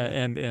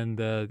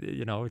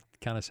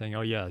kind of saying,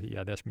 oh yeah,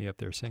 that's me up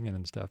there singing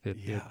and stuff.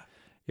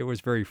 It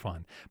was very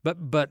fun.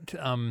 But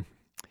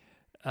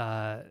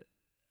I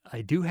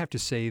do have to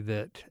say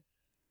that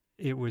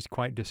it was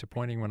quite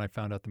disappointing when I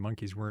found out the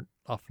Monkees weren't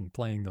often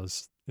playing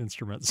those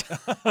instruments.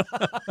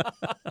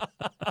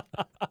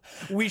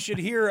 We should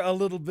hear a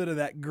little bit of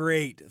that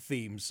great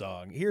theme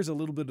song. Here's a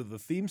little bit of the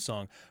theme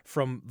song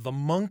from the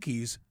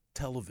Monkees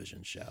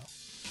television show.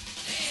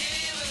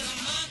 Hey, we're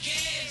the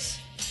Monkees,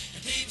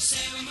 and people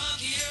say we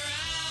monkey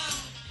around,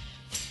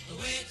 but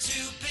we're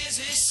too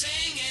busy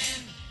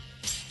singing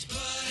to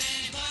put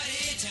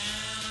anybody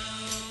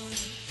down.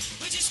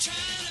 We're just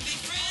trying to be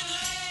friendly.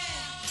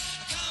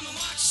 Come and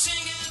watch,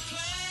 sing and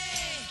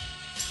play.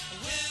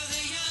 We're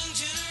the young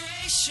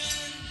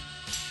generation,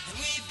 and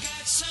we've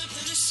got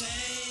something to say.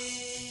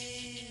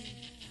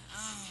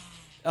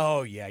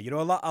 Oh yeah,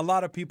 a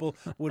lot of people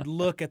would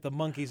look at the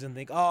Monkees and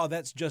think, "Oh,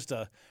 that's just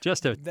a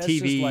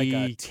TV, like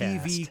a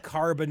cast. TV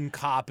carbon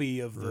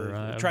copy of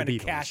trying to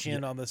Beatles. cash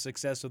in on the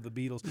success of the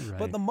Beatles." Right.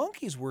 But the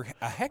Monkees were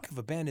a heck of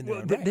a band in their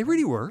own right. They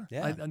really were.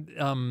 Yeah.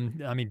 I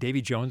mean,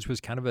 Davy Jones was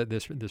kind of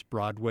this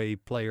Broadway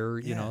player,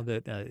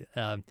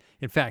 that.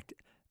 In fact,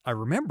 I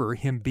remember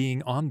him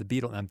being on the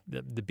Beatles.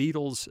 The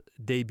Beatles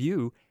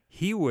debut.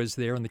 He was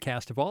there in the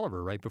cast of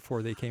Oliver right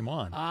before they came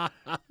on.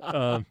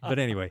 But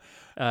anyway,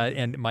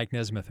 and Mike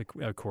Nesmith,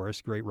 of course,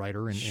 great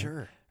writer. And,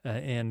 sure.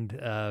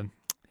 And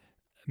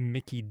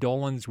Mickey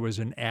Dolenz was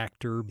an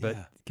actor,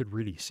 but could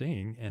really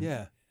sing.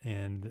 And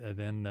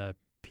then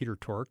Peter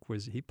Tork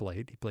he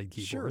played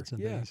keyboards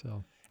and things.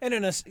 So. And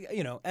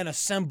an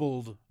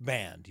assembled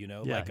band,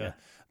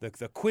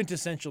 the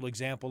quintessential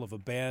example of a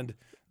band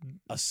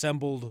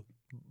assembled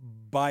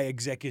by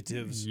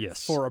executives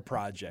for a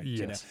project.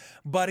 Yes.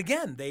 But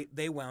again,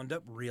 they wound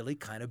up really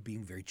kind of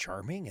being very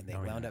charming, and they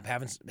wound up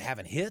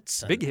having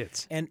hits, big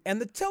hits, and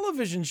the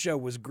television show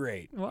was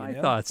great. Well, I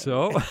thought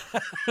so.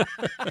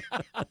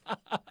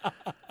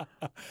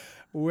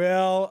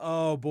 Well,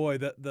 oh boy,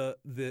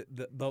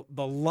 the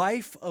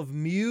life of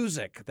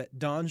music that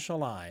Don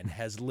Shelline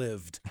has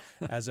lived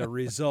as a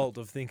result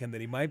of thinking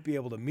that he might be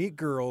able to meet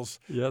girls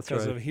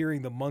because of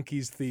hearing the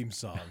Monkees theme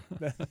song.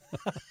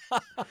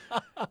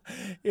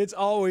 It's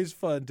always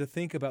fun to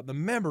think about the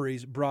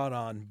memories brought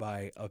on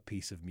by a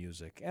piece of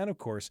music. And of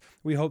course,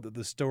 we hope that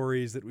the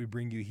stories that we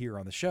bring you here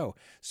on the show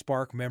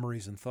spark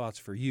memories and thoughts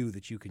for you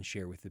that you can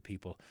share with the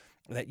people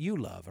that you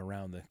love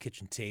around the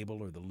kitchen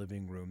table or the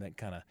living room. That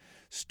kind of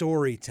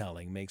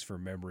storytelling makes for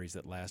memories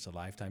that last a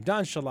lifetime.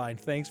 Don Shelline,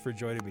 thanks for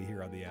joining me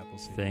here on the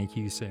Appleseed. Thank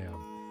you, Sam.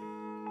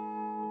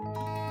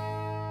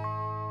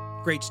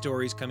 Great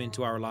stories come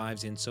into our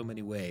lives in so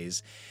many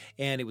ways,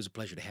 and it was a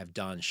pleasure to have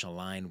Don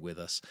Shelline with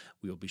us.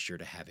 We'll be sure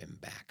to have him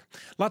back.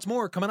 Lots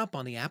more coming up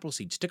on the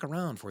Appleseed. Stick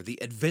around for The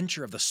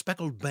Adventure of the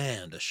Speckled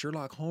Band, a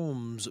Sherlock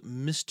Holmes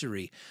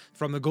mystery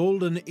from the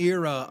golden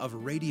era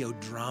of radio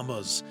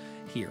dramas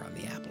here on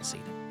the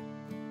Appleseed.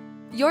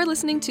 You're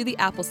listening to The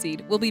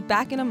Appleseed. We'll be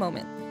back in a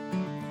moment.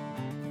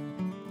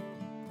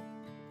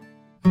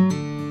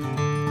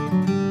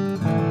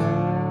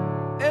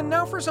 And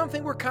now for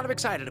something we're kind of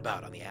excited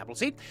about on the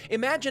Appleseed.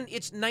 Imagine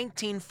it's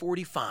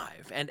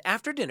 1945, and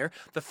after dinner,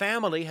 the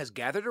family has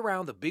gathered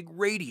around the big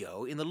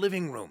radio in the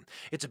living room.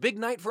 It's a big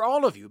night for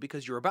all of you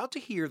because you're about to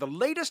hear the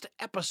latest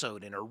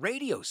episode in a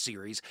radio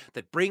series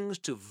that brings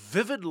to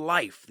vivid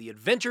life the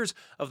adventures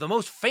of the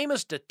most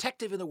famous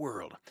detective in the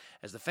world.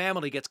 As the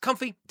family gets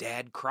comfy,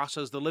 Dad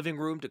crosses the living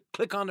room to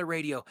click on the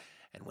radio,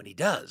 and when he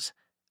does,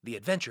 the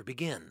adventure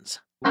begins.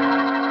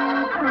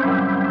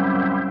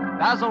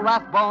 Basil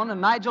Rathbone and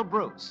Nigel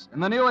Bruce in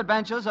the new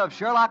adventures of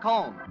Sherlock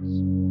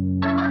Holmes.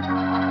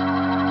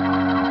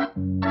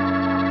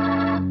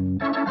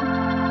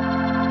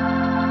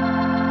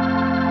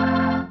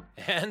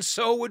 And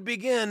so would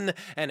begin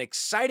an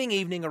exciting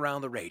evening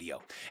around the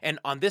radio. And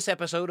on this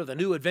episode of the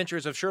new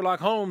Adventures of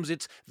Sherlock Holmes,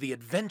 it's The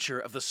Adventure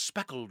of the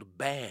Speckled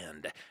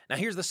Band. Now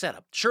here's the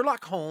setup.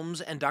 Sherlock Holmes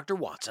and Dr.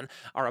 Watson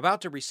are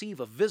about to receive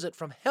a visit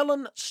from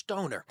Helen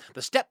Stoner,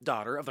 the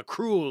stepdaughter of the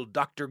cruel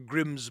Dr.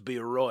 Grimsby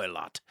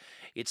Roylott.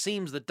 It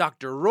seems that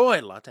Dr.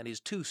 Roylott and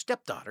his two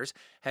stepdaughters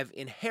have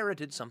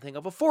inherited something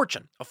of a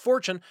fortune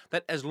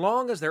that, as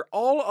long as they're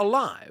all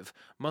alive,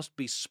 must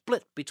be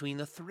split between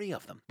the three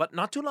of them. But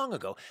not too long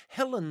ago,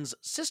 Helen's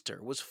sister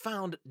was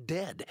found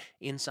dead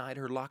inside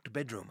her locked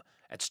bedroom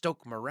at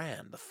Stoke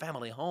Moran, the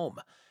family home.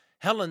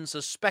 Helen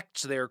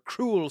suspects their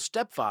cruel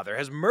stepfather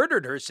has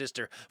murdered her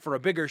sister for a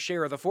bigger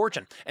share of the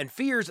fortune and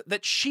fears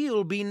that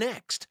she'll be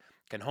next.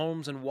 Can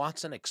Holmes and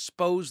Watson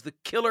expose the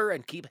killer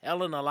and keep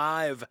Helen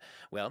alive?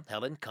 Well,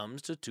 Helen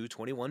comes to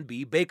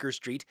 221B Baker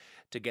Street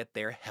to get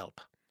their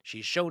help.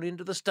 She's shown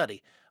into the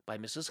study by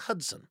Mrs.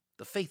 Hudson,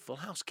 the faithful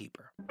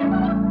housekeeper. Come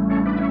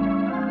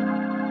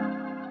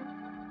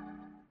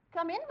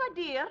in, my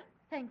dear.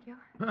 Thank you.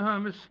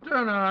 Miss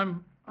Stoner,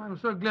 I'm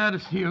so glad to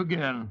see you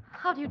again.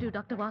 How do you do,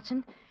 Dr.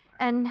 Watson?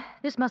 And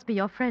this must be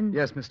your friend.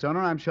 Yes, Miss Stoner,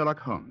 I'm Sherlock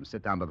Holmes.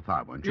 Sit down by the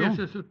fire, won't you? Yes,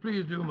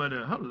 please do, my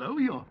dear. Hello,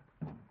 you're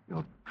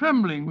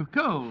trembling with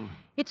cold.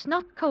 It's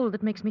not cold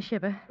that makes me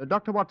shiver.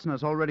 Dr. Watson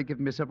has already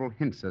given me several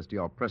hints as to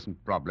your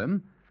present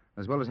problem,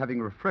 as well as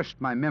having refreshed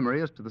my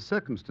memory as to the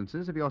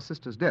circumstances of your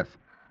sister's death.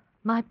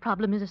 My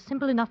problem is a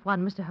simple enough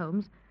one, Mr.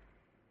 Holmes.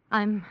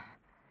 I'm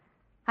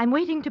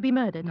waiting to be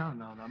murdered. No,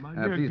 my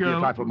dear please girl. be a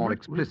trifle more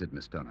explicit,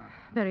 Miss Stoner.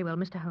 Very well,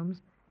 Mr.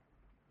 Holmes.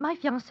 My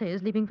fiancé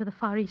is leaving for the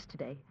Far East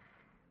today.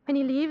 When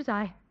he leaves,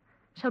 I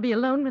shall be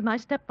alone with my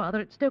stepfather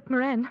at Stoke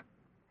Moran.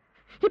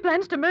 He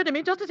plans to murder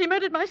me just as he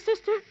murdered my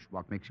sister.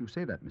 What makes you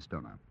say that, Miss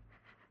Stoner?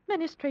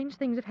 Many strange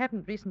things have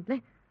happened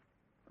recently.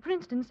 For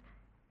instance,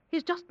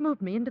 he's just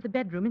moved me into the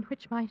bedroom in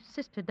which my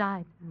sister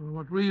died. Well,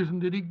 what reason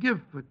did he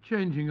give for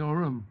changing your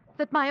room?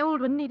 That my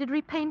old one needed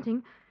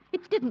repainting.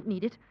 It didn't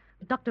need it.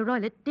 But Dr.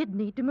 Roylott did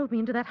need to move me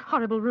into that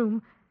horrible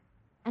room.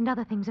 And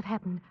other things have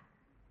happened.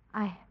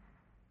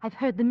 I've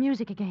heard the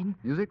music again.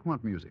 Music?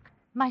 What music?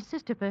 My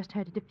sister first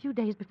heard it a few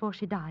days before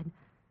she died.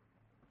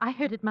 I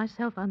heard it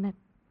myself on that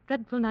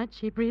dreadful night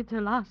she breathed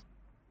her last.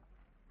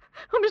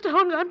 Oh, Mr.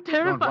 Holmes, I'm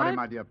terrified. Don't worry,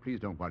 my dear. Please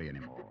don't worry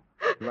anymore.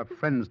 You have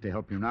friends to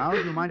help you now.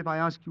 Do you mind if I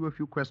ask you a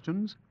few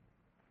questions?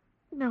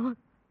 No,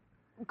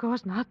 of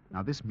course not.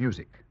 Now, this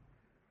music,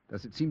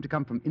 does it seem to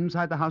come from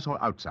inside the house or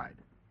outside?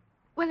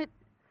 Well,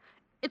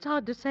 it's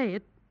hard to say.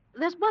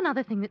 There's one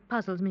other thing that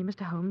puzzles me,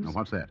 Mr. Holmes. Now,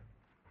 what's that?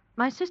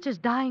 My sister's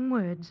dying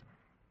words.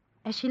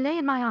 As she lay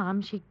in my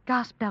arms, she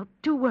gasped out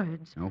two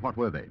words. Now, what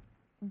were they?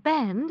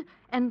 Band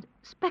and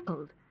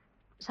speckled.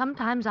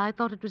 Sometimes I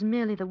thought it was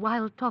merely the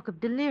wild talk of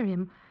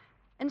delirium.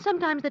 and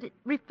sometimes that it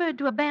referred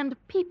to a band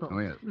of people. Oh,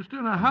 yes. Miss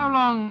Turner, how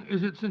long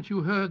is it since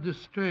you heard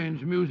this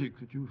strange music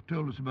that you've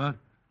told us about?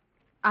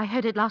 I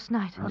heard it last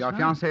night. And your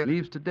fiancé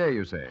leaves today,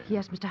 you say?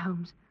 Yes, Mr.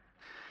 Holmes.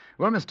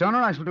 Well, Miss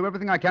Turner, I shall do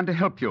everything I can to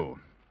help you.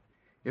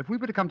 If we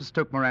were to come to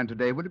Stoke Moran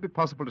today, would it be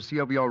possible to see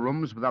over your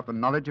rooms without the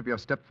knowledge of your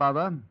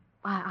stepfather?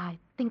 I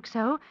think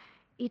so.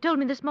 He told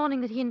me this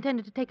morning that he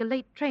intended to take a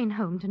late train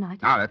home tonight.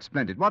 Ah, that's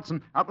splendid.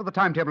 Watson, out with the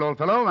timetable, old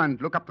fellow, and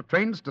look up the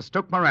trains to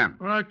Stoke Moran.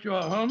 Right you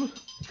are, Holmes.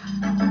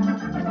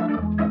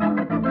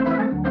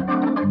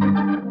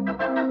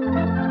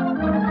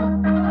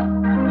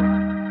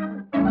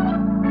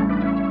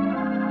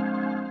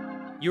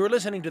 You are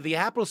listening to The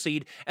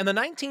Appleseed and the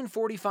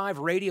 1945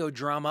 radio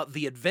drama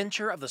The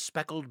Adventure of the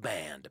Speckled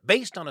Band,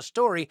 based on a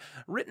story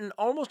written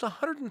almost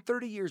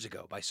 130 years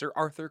ago by Sir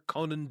Arthur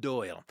Conan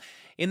Doyle.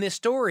 In this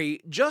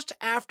story, just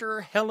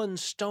after Helen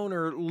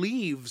Stoner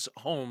leaves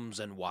Holmes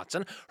and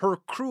Watson, her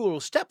cruel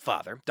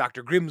stepfather,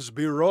 Dr.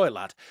 Grimsby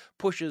Roylott,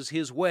 pushes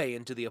his way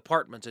into the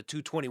apartments at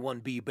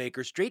 221B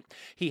Baker Street.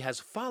 He has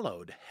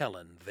followed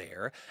Helen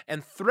there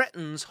and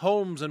threatens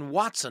Holmes and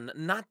Watson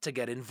not to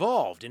get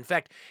involved. In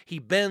fact, he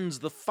bends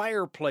the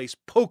fireplace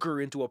poker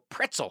into a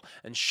pretzel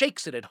and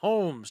shakes it at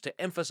Holmes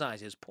to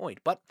emphasize his point.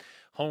 But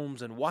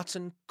Holmes and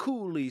Watson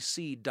coolly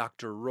see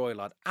Dr.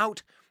 Roylott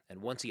out,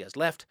 and once he has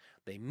left,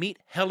 they meet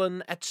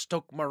Helen at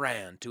Stoke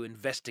Moran to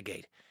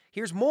investigate.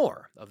 Here's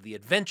more of The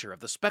Adventure of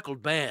the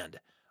Speckled Band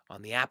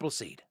on the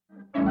Appleseed.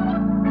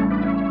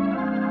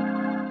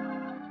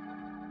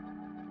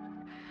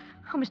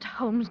 Oh, Mr.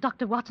 Holmes,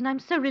 Dr. Watson, I'm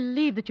so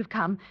relieved that you've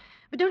come.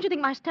 But don't you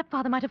think my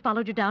stepfather might have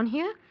followed you down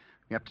here?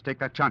 You have to take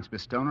that chance,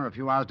 Miss Stoner. A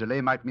few hours'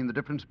 delay might mean the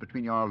difference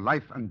between your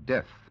life and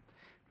death.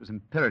 It was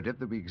imperative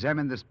that we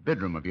examine this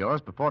bedroom of yours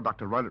before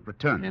Dr. Roylott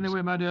returns.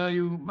 Anyway, my dear,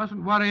 you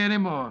mustn't worry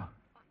anymore.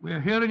 We're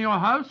here in your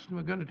house, and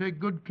we're going to take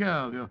good care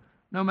of you,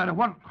 no matter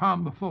what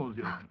harm befalls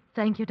you.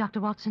 Thank you,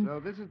 Dr. Watson. So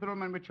this is the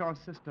room in which your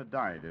sister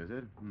died, is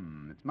it?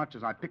 It's much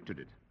as I pictured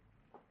it.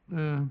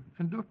 And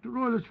Dr.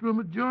 Roylott's room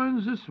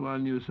adjoins this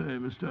one, you say,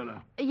 Miss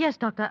Turner? Yes,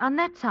 Doctor, on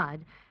that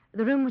side.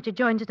 The room which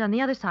adjoins it on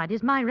the other side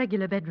is my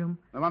regular bedroom.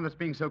 The one that's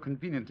being so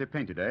conveniently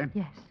painted, eh?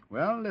 Yes.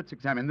 Well, let's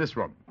examine this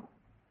room.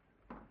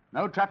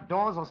 No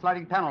trapdoors or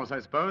sliding panels,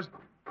 I suppose.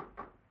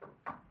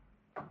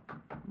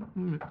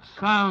 It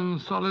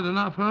sounds solid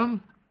enough, Holmes.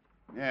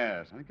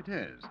 Yes, I think it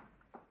is.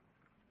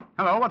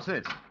 Hello, what's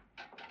this?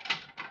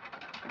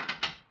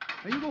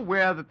 Are you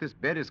aware that this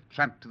bed is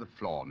clamped to the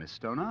floor, Miss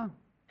Stoner?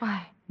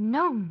 Why,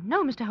 no,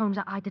 Mr. Holmes,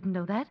 I didn't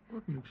know that.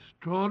 What an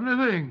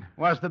extraordinary thing.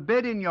 Was the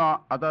bed in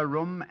your other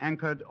room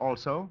anchored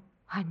also?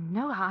 I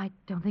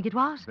don't think it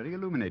was. Very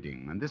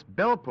illuminating. And this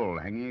bell pull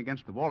hanging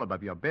against the wall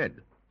above your bed.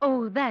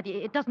 Oh,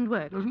 it doesn't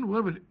work. It doesn't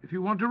work, but if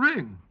you want to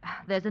ring.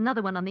 There's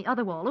another one on the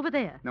other wall over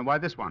there. Now, why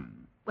this one?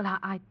 Well,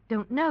 I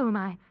don't know.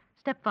 My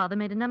stepfather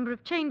made a number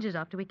of changes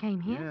after we came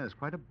here. Yes,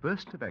 quite a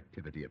burst of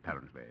activity,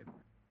 apparently.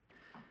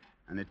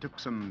 And it took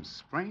some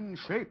strange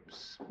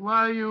shapes.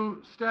 Why are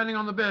you standing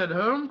on the bed,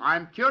 Holmes?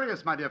 I'm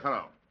curious, my dear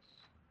fellow.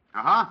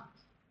 Aha.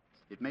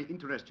 It may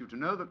interest you to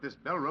know that this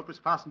bell rope is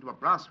fastened to a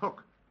brass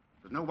hook.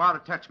 There's no wire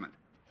attachment.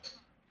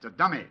 It's a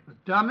dummy. A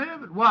dummy?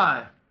 But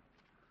why?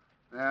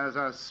 There's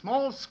a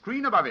small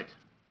screen above it.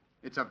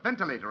 It's a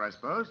ventilator, I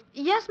suppose.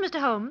 Yes,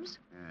 Mr. Holmes.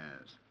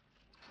 Yes.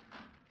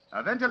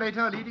 A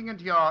ventilator leading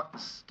into your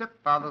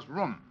stepfather's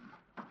room.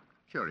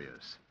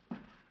 Curious.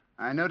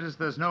 I notice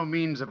there's no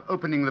means of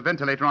opening the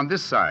ventilator on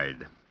this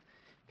side.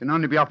 It can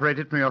only be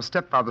operated from your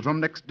stepfather's room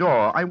next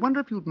door. I wonder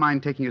if you'd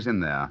mind taking us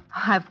in there.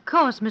 Of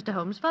course, Mr.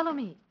 Holmes. Follow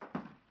me.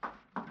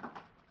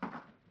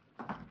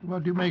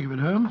 What do you make of it,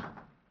 Holmes?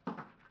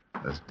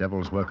 There's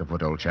devil's work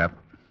afoot, old chap.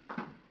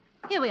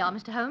 Here we are,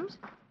 Mr. Holmes.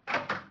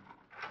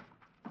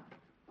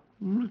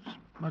 It's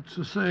much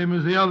the same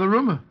as the other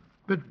room. A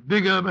bit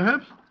bigger,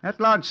 perhaps. That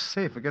large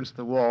safe against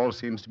the wall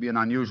seems to be an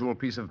unusual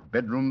piece of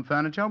bedroom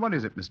furniture. What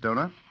is it, Miss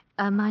Stoner?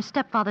 My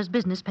stepfather's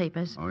business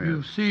papers. Oh, yes.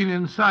 You've seen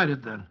inside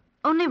it, then?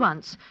 Only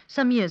once,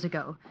 some years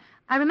ago.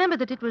 I remember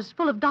that it was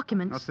full of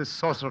documents. What's this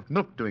saucer of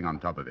milk doing on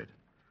top of it?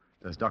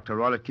 Does Dr.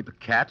 Roylott keep a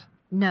cat?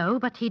 No,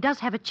 but he does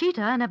have a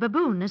cheetah and a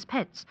baboon as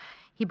pets.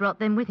 He brought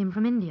them with him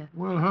from India.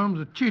 Well, Holmes,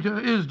 a cheetah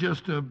is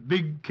just a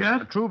big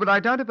cat. True, but I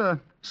doubt if a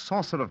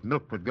saucer of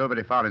milk would go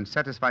very far in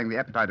satisfying the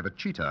appetite of a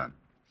cheetah.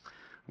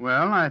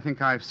 Well, I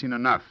think I've seen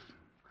enough.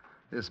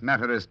 This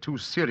matter is too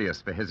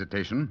serious for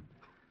hesitation.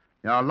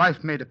 Your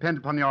life may depend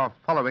upon your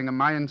following of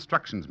my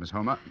instructions, Miss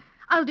Homer.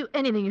 I'll do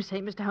anything you say,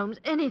 Mr. Holmes,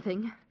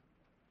 anything.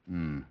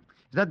 Is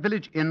that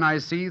village inn I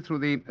see through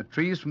the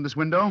trees from this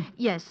window?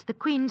 Yes, the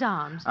Queen's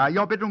Arms.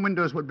 Your bedroom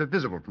windows would be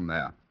visible from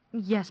there.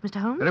 Yes, Mr.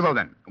 Holmes. Very well,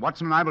 then.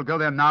 Watson and I will go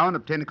there now and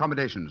obtain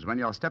accommodations. When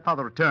your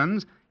stepfather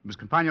returns, you must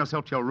confine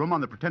yourself to your room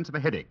on the pretense of a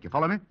headache. You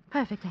follow me?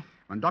 Perfectly.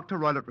 When Dr.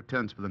 Roylott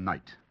returns for the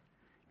night,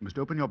 you must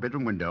open your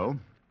bedroom window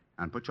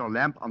and put your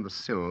lamp on the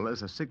sill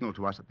as a signal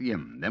to us at the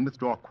inn. Then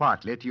withdraw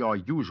quietly to your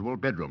usual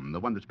bedroom, the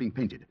one that's being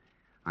painted.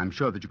 I'm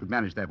sure that you could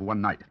manage there for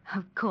one night.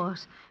 Of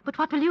course. But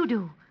what will you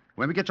do?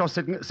 When we get your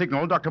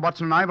signal, Dr.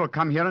 Watson and I will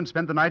come here and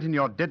spend the night in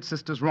your dead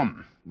sister's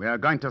room. We are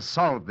going to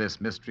solve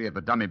this mystery of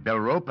the dummy bell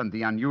rope and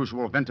the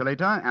unusual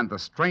ventilator and the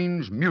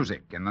strange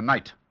music in the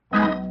night.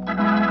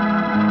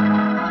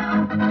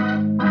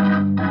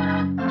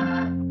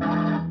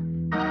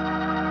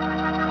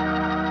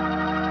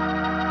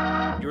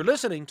 You're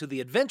listening to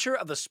The Adventure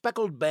of the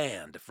Speckled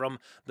Band from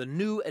the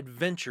New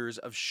Adventures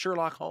of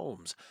Sherlock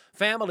Holmes.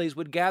 Families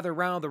would gather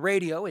round the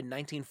radio in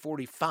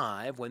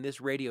 1945 when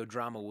this radio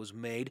drama was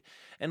made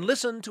and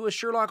listen to a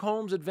Sherlock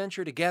Holmes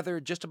adventure together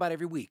just about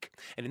every week.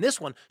 And in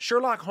this one,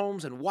 Sherlock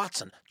Holmes and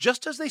Watson,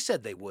 just as they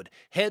said they would,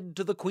 head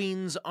to the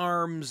Queen's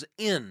Arms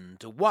Inn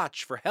to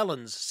watch for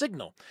Helen's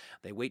signal.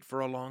 They wait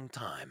for a long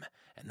time,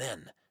 and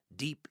then,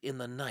 deep in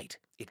the night,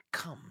 it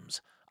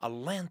comes, a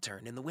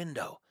lantern in the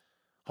window.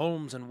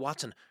 Holmes and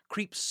Watson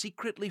creep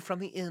secretly from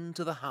the inn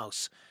to the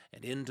house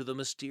and into the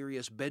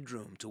mysterious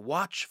bedroom to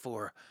watch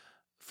for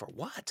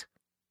what?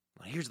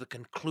 Well, here's the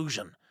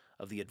conclusion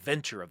of The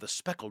Adventure of the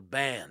Speckled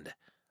Band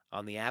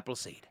on the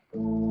Appleseed.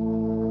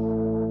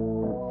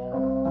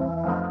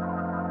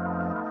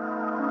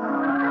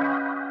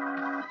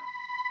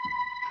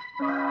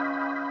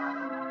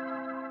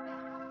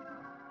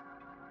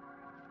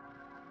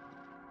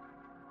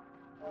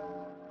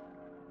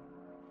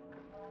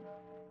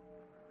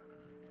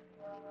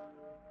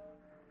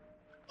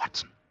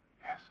 Watson.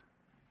 Yes.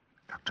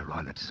 Dr.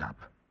 Roylott is up.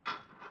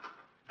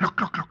 Look.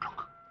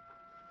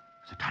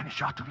 There's a tiny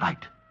shaft of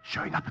light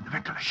showing up in the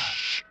ventilator.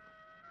 Shh.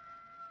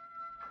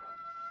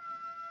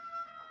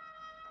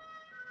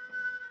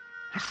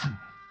 Listen.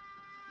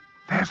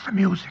 There's the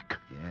music.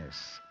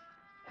 Yes.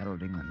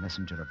 Heralding the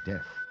messenger of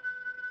death.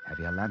 Have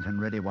your lantern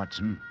ready,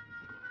 Watson.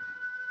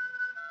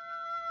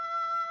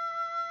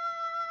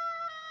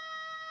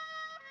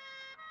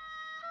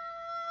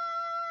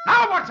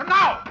 Now, Watson,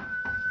 now!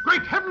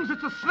 Great heavens,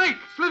 it's a snake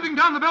slithering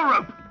down the bell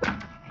rope.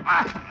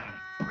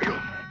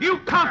 You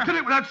can't get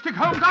it without stick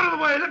Holmes out of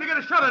the way. Let me get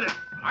a shot at it.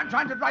 I'm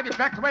trying to drive it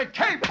back the way it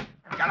came.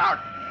 Get out.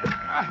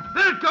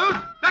 There it goes.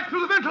 Back through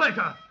the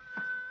ventilator.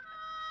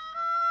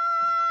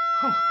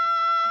 Oh,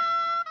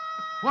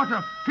 what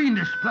a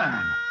fiendish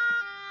plan.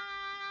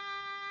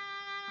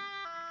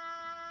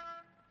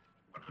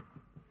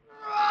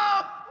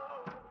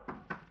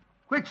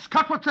 Quick,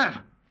 Scott, what's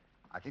that?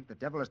 I think the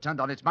devil has turned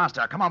on its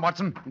master. Come on,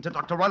 Watson, into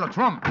Dr. Roylott's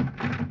room.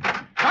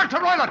 Dr.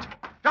 Roylott!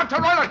 Dr.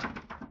 Roylott!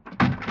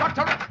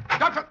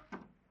 Doctor!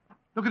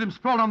 Look at him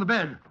sprawled on the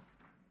bed.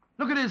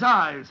 Look at his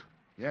eyes.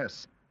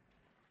 Yes.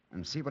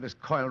 And see what is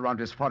coiled around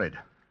his forehead.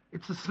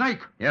 It's the snake.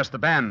 Yes, the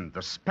band.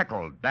 The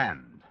Speckled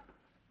Band.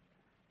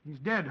 He's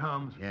dead,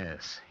 Holmes.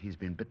 Yes, he's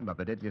been bitten by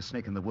the deadliest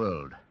snake in the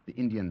world, the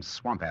Indian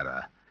swamp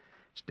adder.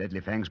 Its deadly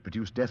fangs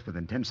produce death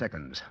within 10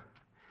 seconds.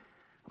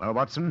 Well,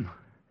 Watson,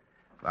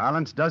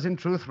 violence does in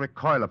truth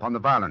recoil upon the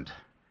violent,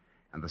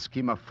 and the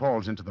schemer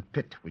falls into the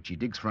pit which he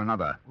digs for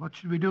another. What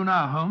should we do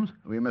now, Holmes?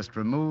 We must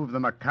remove the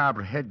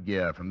macabre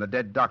headgear from the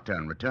dead doctor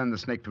and return the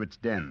snake to its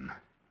den.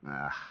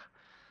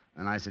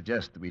 And I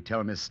suggest that we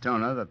tell Miss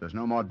Stoner that there's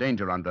no more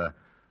danger under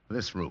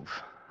this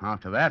roof.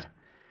 After that,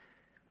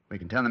 we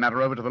can turn the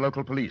matter over to the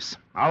local police.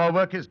 Our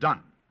work is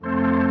done.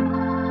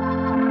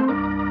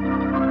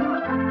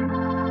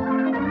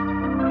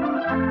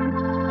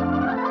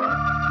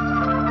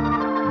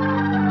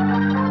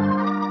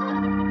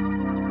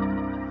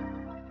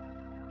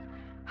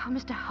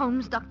 Mr.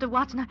 Holmes, Dr.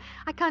 Watson,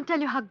 I can't tell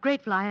you how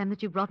grateful I am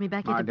that you brought me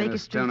back into Baker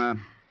Street. Stoner,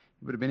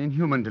 it would have been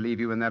inhuman to leave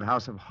you in that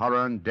house of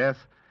horror and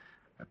death.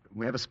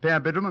 We have a spare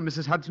bedroom, and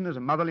Mrs. Hudson is a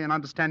motherly and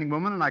understanding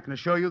woman, and I can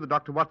assure you that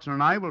Dr. Watson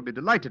and I will be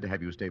delighted to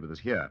have you stay with us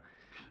here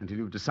until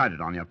you've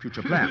decided on your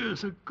future plans.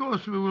 Yes, of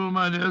course we will,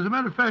 my dear. As a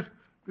matter of fact,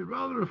 it'd be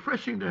rather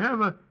refreshing to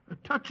have a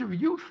touch of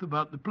youth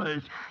about the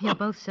place. You're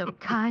both so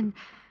kind.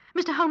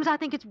 Mr. Holmes, I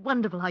think it's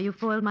wonderful how you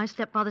foiled my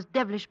stepfather's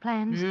devilish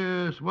plans.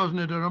 Yes, wasn't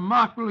it a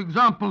remarkable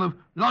example of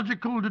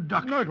logical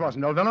deduction? No, it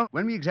wasn't, old fellow.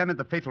 When we examined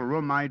the fatal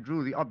room, I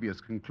drew the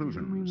obvious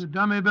conclusions. You mean the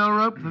dummy bell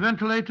rope, the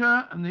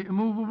ventilator, and the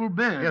immovable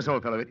bed? Yes,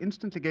 old fellow. It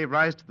instantly gave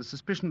rise to the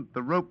suspicion that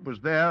the rope was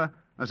there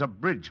as a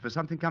bridge for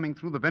something coming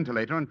through the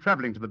ventilator and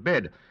traveling to the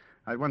bed.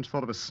 I once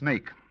thought of a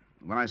snake.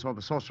 When I saw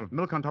the saucer of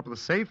milk on top of the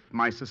safe,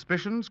 my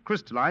suspicions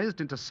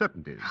crystallized into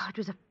certainties. Oh, it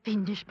was a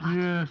fiendish plot.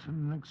 Yes,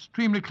 an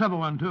extremely clever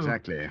one, too.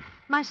 Exactly.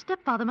 My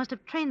stepfather must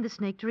have trained the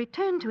snake to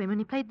return to him when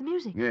he played the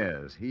music.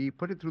 Yes, he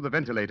put it through the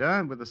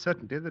ventilator with the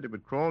certainty that it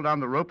would crawl down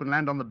the rope and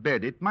land on the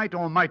bed. It might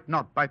or might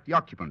not bite the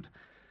occupant.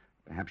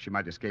 Perhaps she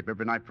might escape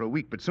every night for a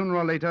week, but sooner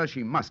or later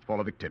she must fall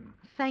a victim.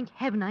 Thank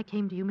heaven I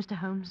came to you, Mr.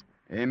 Holmes.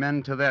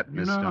 Amen to that,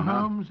 Miss Stoner.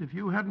 Holmes, if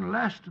you hadn't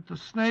lashed at the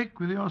snake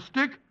with your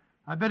stick,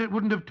 I bet it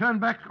wouldn't have turned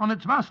back on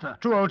its master.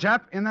 True, old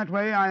chap. In that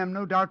way, I am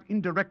no doubt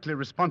indirectly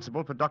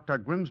responsible for Dr.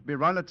 Grimsby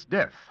Roylott's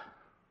death.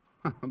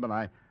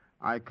 But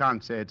I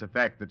can't say it's a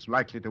fact that's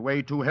likely to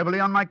weigh too heavily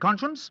on my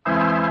conscience.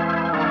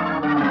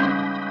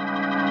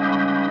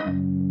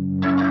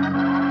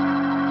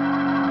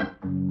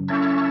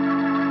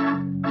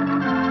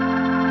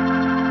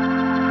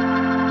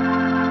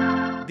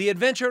 The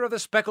Adventure of the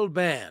Speckled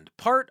Band,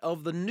 part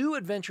of the New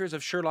Adventures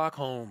of Sherlock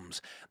Holmes.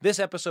 This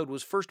episode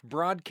was first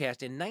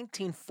broadcast in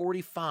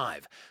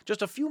 1945,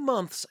 just a few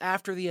months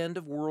after the end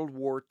of World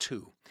War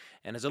II.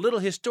 And as a little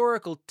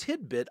historical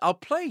tidbit, I'll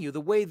play you the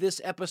way this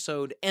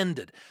episode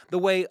ended, the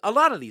way a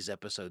lot of these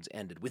episodes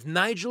ended, with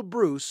Nigel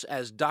Bruce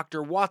as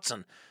Dr.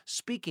 Watson,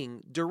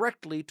 speaking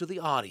directly to the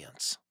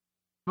audience.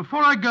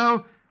 Before I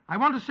go, I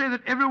want to say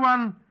that every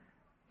one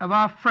of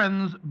our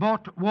friends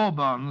bought war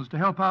bonds to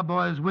help our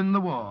boys win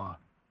the war.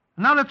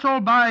 Now let's all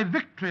buy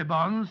victory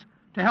bonds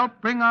to help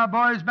bring our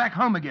boys back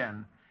home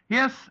again.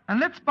 Yes, and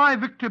let's buy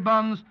victory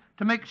bonds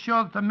to make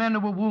sure that the men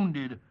who were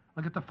wounded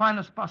will get the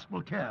finest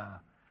possible care.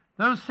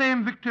 Those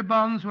same victory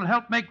bonds will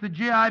help make the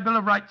GI Bill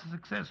of Rights a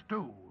success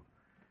too.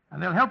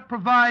 And they'll help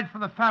provide for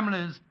the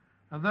families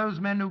of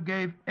those men who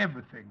gave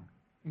everything,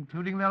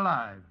 including their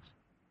lives.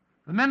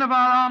 The men of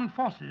our armed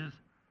forces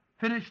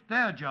finished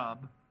their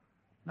job.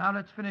 Now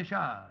let's finish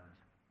ours.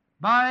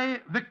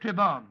 Buy victory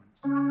bonds.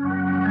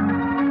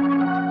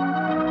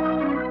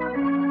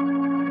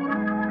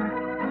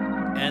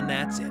 And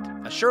that's it.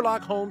 A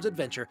Sherlock Holmes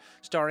adventure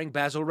starring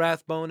Basil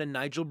Rathbone and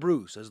Nigel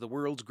Bruce as the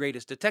world's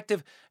greatest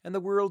detective and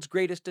the world's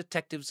greatest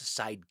detective's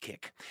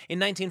sidekick. In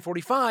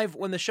 1945,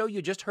 when the show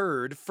you just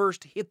heard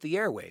first hit the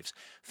airwaves,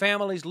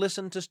 families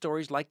listened to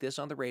stories like this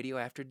on the radio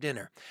after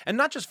dinner. And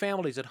not just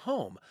families at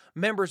home,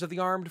 members of the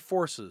armed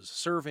forces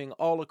serving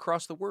all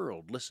across the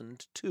world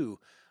listened too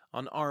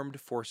on Armed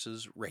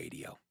Forces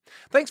Radio.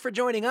 Thanks for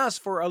joining us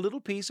for a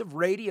little piece of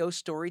radio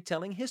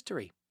storytelling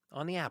history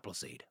on the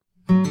Appleseed.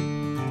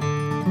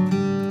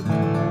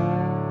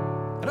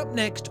 And up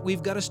next,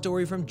 we've got a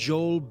story from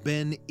Joel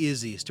Ben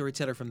Izzy, a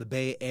storyteller from the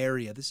Bay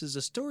Area. This is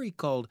a story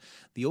called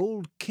The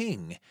Old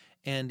King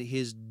and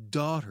His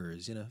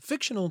Daughters. In a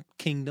fictional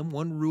kingdom,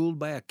 one ruled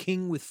by a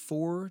king with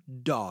 4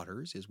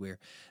 daughters is where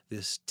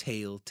this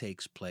tale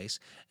takes place.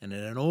 And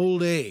at an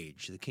old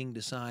age, the king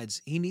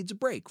decides he needs a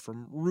break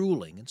from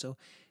ruling, and so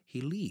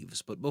he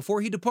leaves. But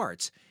before he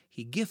departs,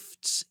 he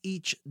gifts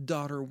each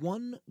daughter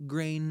 1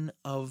 grain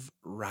of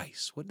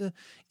rice. What do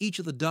each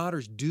of the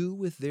daughters do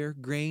with their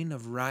grain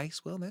of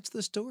rice? Well, that's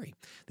the story.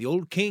 The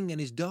Old King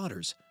and His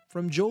Daughters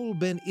from Joel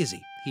Ben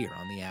Izzy here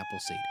on the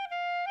Appleseed.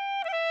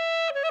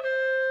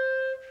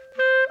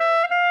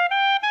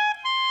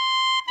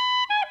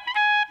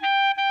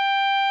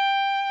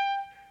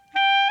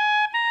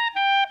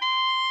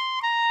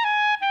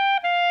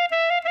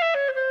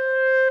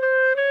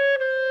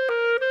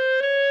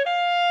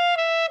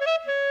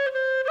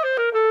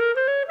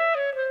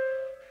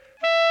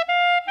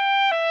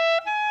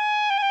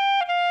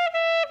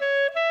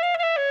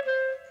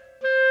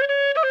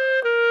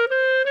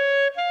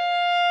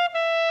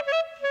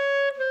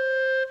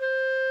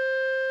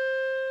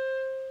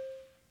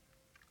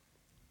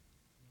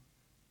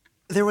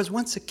 There was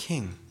once a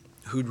king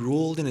who'd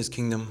ruled in his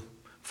kingdom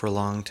for a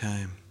long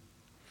time.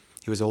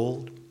 He was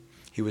old,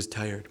 he was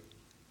tired.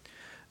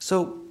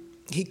 So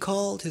he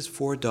called his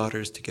 4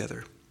 daughters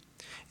together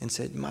and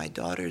said, "My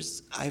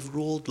daughters, I've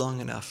ruled long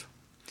enough.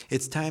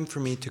 It's time for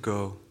me to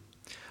go.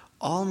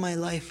 All my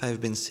life I've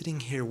been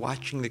sitting here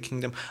watching the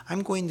kingdom.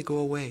 I'm going to go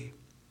away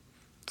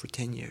for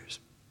 10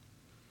 years.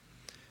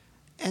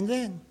 And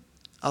then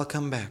I'll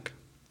come back,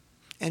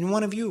 and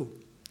one of you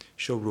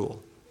shall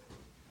rule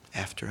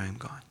after I'm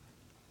gone."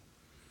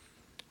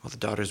 Well, the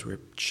daughters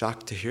were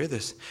shocked to hear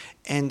this,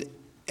 and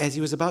as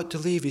he was about to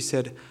leave, he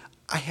said,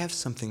 "I have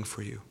something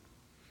for you,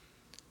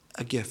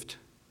 a gift."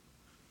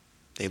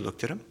 They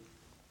looked at him,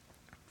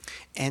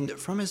 and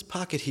from his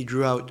pocket he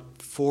drew out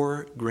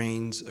 4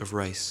 grains of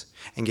rice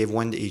and gave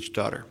 1 to each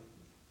daughter.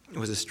 It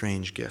was a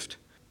strange gift.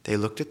 They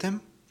looked at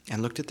them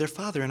and looked at their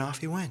father, and off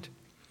he went.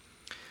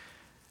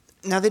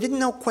 Now, they didn't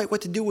know quite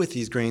what to do with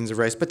these grains of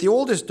rice, but the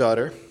oldest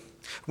daughter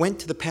went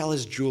to the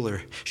palace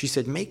jeweler. She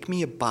said, "Make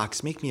me a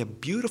box, make me a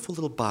beautiful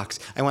little box.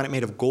 I want it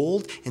made of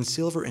gold and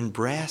silver and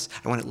brass.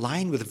 I want it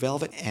lined with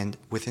velvet, and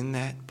within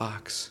that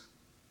box,"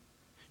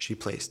 she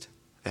placed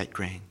that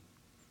grain.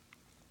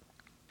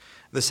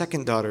 The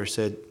second daughter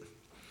said,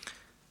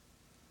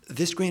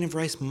 "This grain of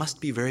rice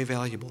must be very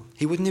valuable.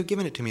 He wouldn't have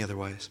given it to me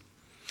otherwise."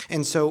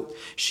 And so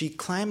she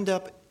climbed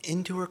up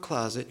into her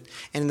closet,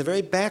 and in the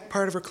very back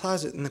part of her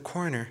closet in the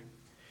corner,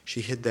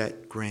 she hid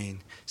that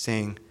grain,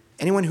 saying,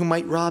 "Anyone who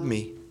might rob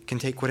me can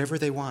take whatever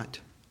they want,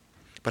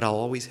 but I'll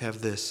always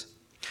have this."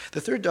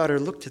 The third daughter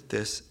looked at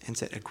this and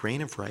said, "A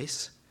grain of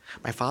rice?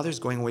 My father's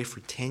going away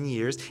for 10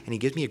 years, and he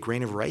gives me a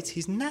grain of rice?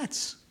 He's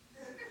nuts."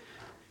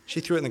 She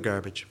threw it in the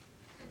garbage.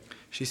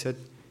 She said,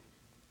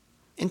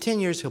 "In 10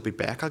 years he'll be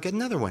back. I'll get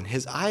another one.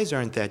 His eyes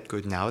aren't that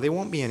good now. They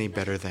won't be any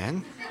better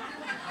then.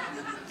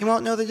 He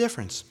won't know the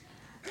difference."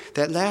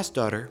 That last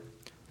daughter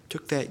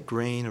took that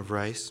grain of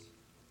rice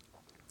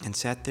and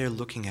sat there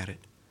looking at it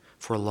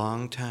for a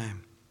long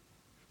time,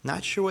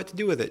 not sure what to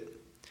do with it,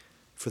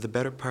 for the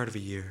better part of a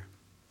year.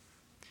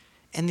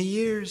 And the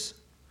years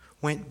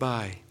went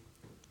by,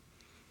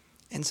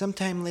 and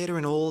sometime later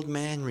an old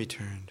man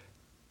returned.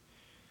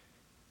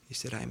 He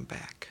said, "I'm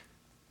back.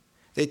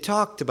 They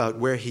talked about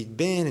where he'd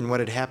been and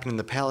what had happened in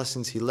the palace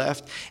since he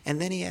left,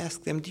 and then he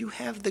asked them, "Do you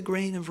have the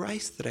grain of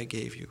rice that I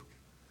gave you?"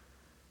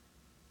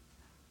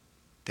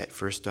 That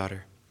first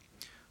daughter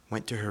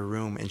went to her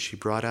room, and she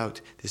brought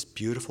out this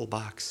beautiful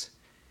box.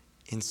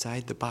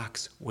 Inside the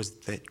box was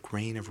that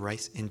grain of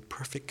rice in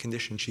perfect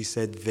condition. She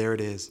said, "There it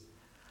is."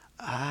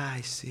 "Ah,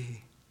 I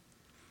see."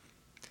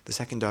 The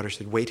second daughter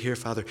said, "Wait here,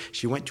 Father."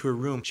 She went to her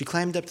room. She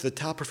climbed up to the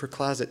top of her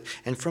closet,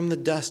 and from the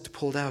dust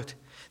pulled out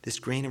this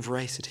grain of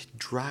rice. It had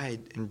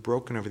dried and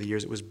broken over the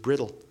years. It was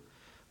brittle,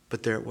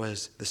 but there it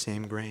was, the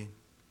same grain.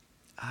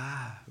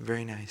 "Ah,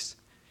 very nice."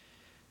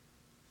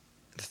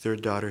 The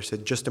third daughter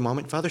said, "Just a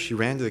moment, Father." She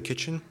ran to the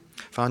kitchen,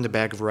 found a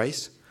bag of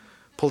rice,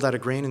 pulled out a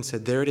grain and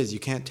said, "There it is. You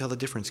can't tell the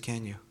difference,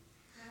 can you?"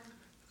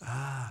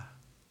 "Ah,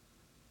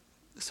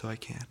 so I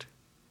can't."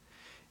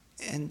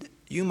 "And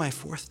you, my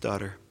fourth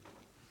daughter,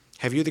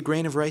 have you the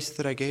grain of rice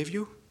that I gave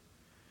you?"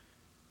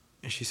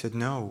 And she said,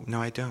 No,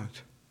 I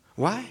don't."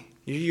 "Why?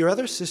 Your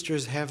other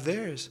sisters have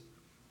theirs."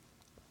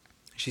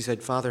 She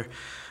said, "Father,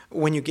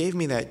 when you gave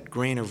me that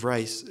grain of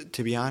rice,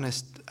 to be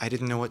honest, I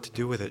didn't know what to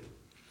do with it.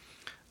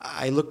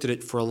 I looked at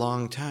it for a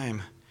long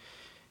time.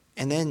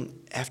 And then,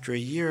 after a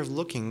year of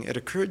looking, it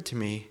occurred to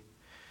me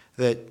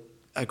that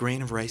a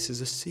grain of rice is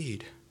a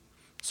seed.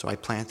 So I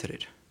planted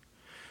it.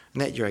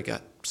 And that year I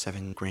got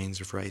 7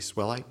 grains of rice.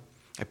 Well,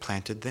 I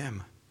planted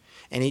them.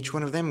 And each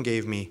one of them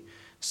gave me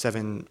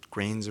 7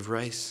 grains of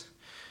rice.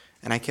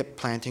 And I kept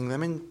planting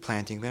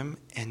them.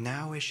 And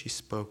now, as she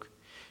spoke,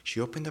 she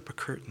opened up a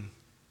curtain.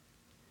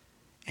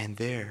 And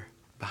there,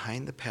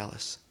 behind the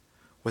palace,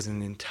 was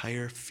an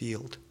entire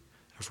field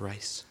of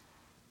rice.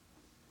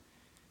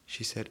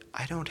 She said,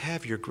 "I don't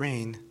have your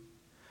grain,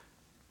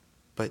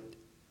 but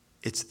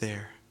it's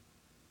there."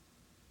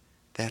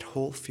 That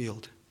whole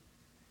field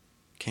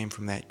came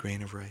from that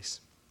grain of rice.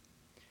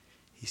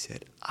 He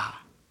said,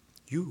 "Ah,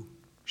 you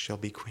shall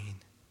be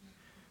queen,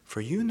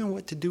 for you know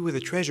what to do with a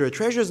treasure. A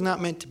treasure is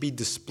not meant to be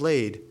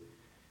displayed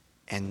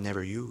and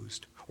never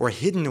used, or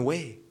hidden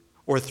away,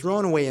 or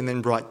thrown away and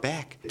then brought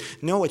back.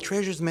 No, a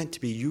treasure is meant to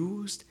be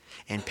used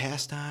and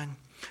passed on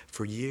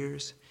for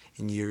years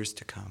and years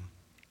to come."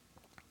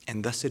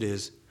 And thus it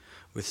is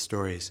with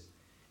stories.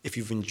 If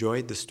you've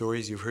enjoyed the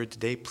stories you've heard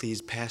today,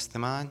 please pass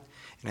them on,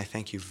 and I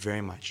thank you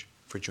very much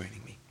for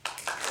joining me.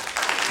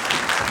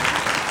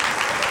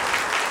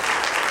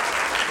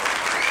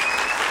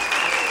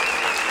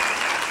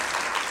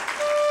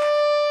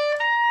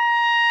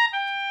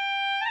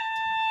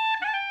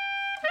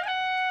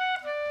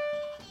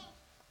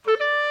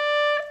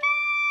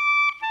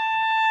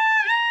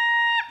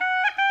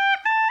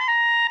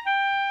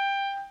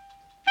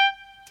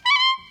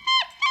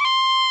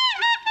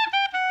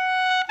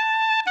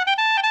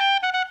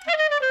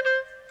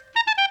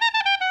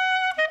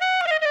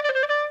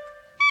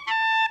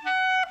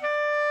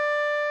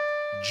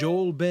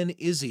 Joel Ben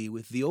Izzy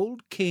with The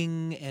Old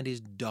King and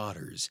His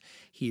Daughters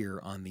here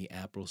on the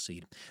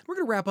Appleseed. We're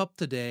going to wrap up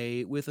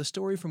today with a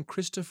story from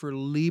Christopher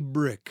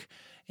Leebrick.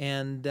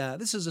 And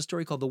this is a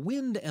story called The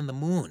Wind and the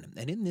Moon.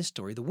 And in this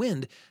story, the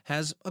wind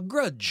has a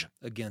grudge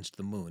against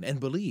the moon and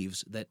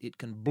believes that it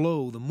can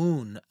blow the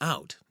moon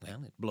out.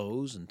 Well, it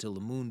blows until the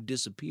moon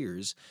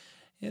disappears,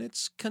 and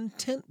it's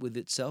content with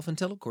itself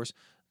until, of course,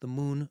 the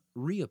moon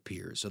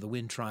reappears. So the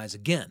wind tries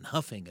again,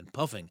 huffing and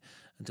puffing,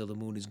 until the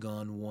moon is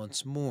gone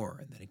once more,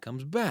 and then it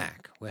comes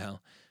back.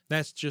 Well,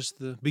 that's just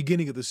the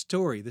beginning of the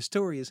story. The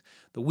story is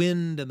The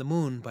Wind and the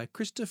Moon by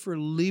Christopher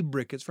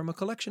Leebrick. It's from a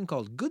collection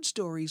called Good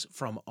Stories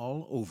from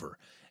All Over,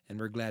 and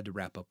we're glad to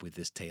wrap up with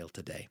this tale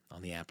today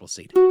on the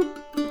Appleseed.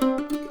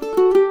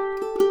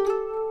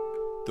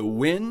 The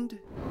Wind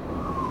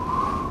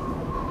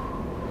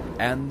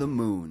and the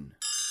Moon.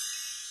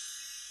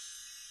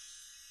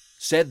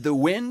 Said the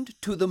wind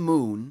to the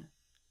moon,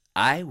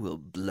 "I will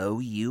blow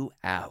you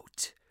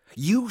out.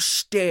 You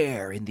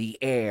stare in the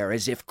air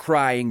as if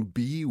crying,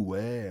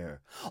 'Beware,'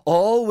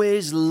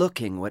 always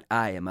looking what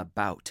I am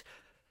about.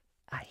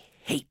 I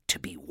hate to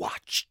be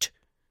watched.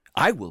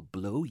 I will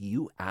blow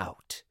you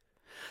out."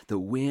 The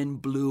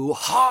wind blew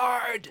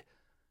hard,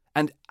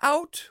 and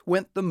out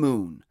went the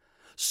moon.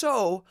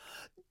 So,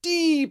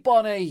 deep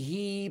on a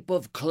heap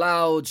of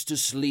clouds to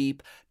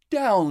sleep,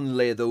 down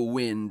lay the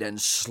wind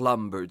and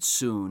slumbered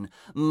soon,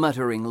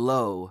 muttering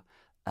low,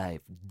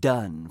 "I've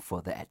done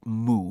for that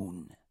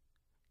moon."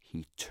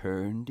 He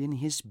turned in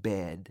his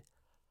bed.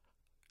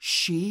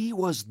 She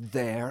was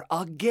there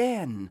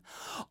again,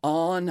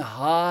 on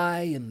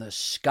high in the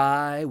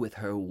sky with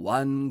her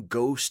one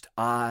ghost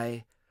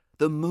eye.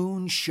 The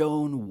moon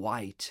shone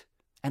white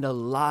and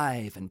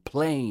alive and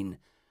plain.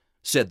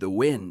 Said the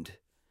wind,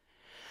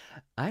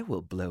 "I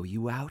will blow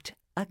you out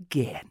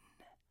again."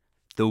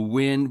 The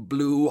wind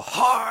blew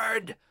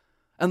hard,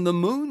 and the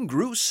moon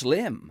grew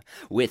slim.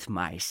 "With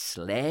my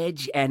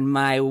sledge and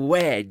my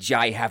wedge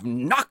I have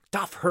knocked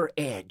off her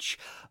edge.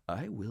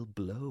 I will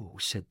blow,"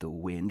 said the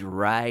wind,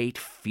 "right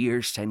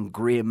fierce and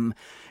grim,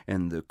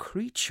 and the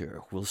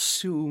creature will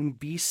soon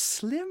be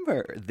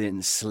slimmer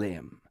than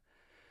slim."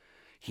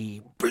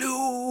 He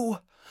blew,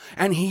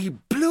 and he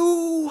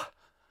blew,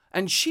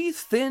 and she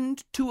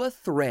thinned to a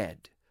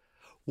thread.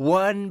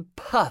 One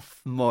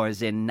puff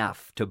more's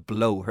enough to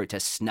blow her to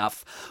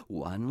snuff.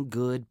 One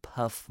good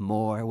puff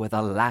more where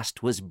the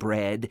last was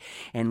bred,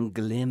 and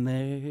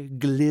glimmer,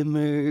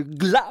 glimmer,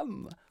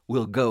 glum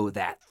will go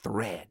that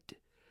thread.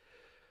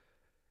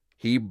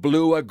 He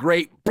blew a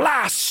great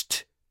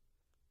blast,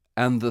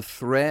 and the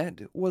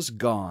thread was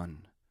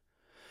gone.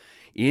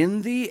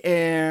 In the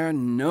air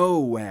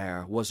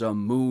nowhere was a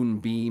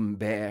moonbeam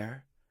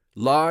bare.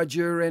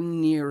 Larger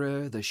and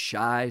nearer the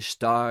shy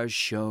stars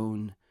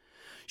shone.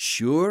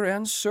 Sure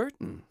and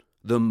certain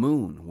the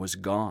moon was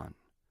gone.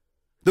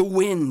 The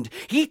wind,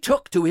 he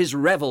took to his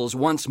revels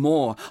once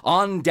more.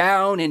 On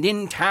down and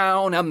in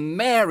town, a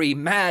merry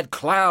mad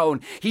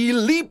clown. He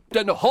leaped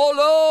and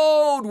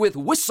holloed with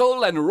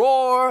whistle and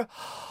roar,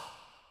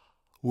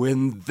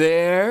 when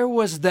there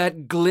was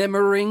that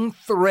glimmering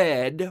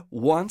thread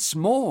once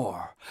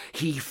more.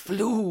 He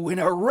flew in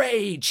a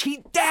rage,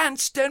 he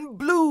danced and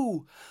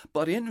blew,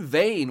 but in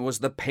vain was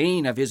the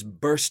pain of his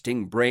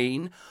bursting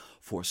brain.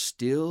 For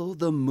still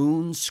the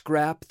moon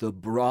scrap the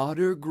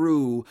broader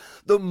grew,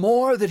 the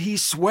more that he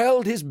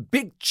swelled his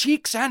big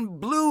cheeks and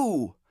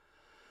blew.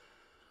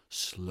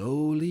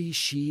 Slowly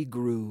she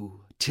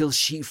grew, till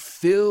she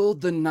filled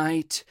the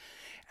night,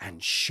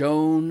 and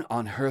shone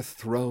on her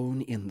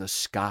throne in the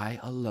sky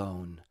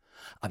alone,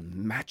 a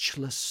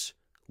matchless,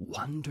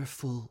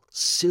 wonderful,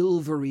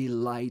 silvery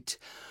light,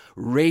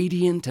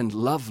 radiant and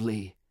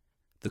lovely,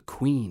 the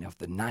queen of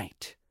the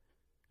night.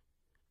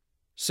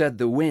 Said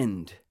the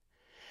wind,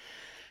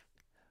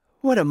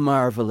 "What a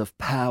marvel of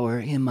power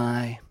am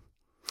I!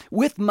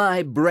 With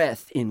my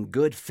breath, in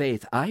good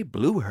faith, I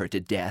blew her to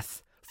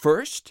death.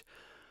 First,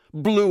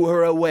 blew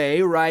her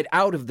away right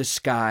out of the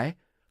sky,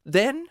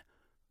 then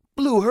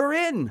blew her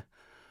in.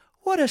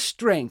 What a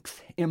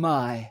strength am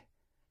I!"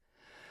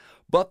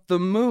 But the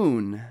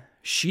moon,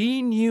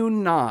 she knew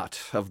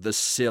not of the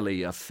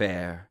silly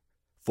affair,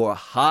 for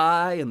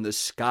high in the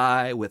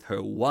sky with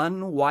her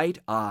one white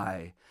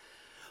eye,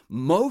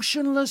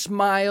 motionless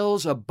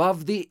miles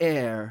above the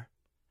air,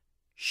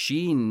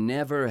 she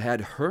never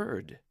had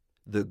heard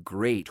the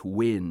great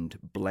wind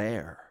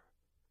blare.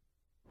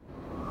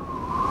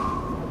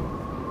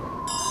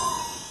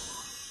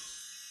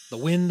 The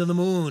Wind and the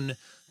Moon,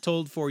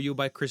 told for you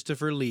by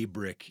Christopher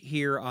Leebrick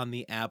here on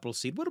the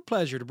Appleseed. What a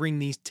pleasure to bring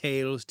these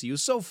tales to you.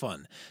 So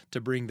fun to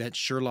bring that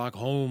Sherlock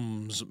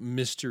Holmes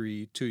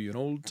mystery to you. An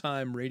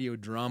old-time radio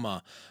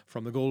drama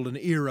from the golden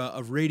era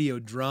of radio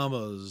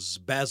dramas.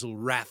 Basil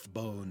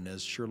Rathbone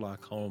as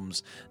Sherlock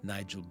Holmes,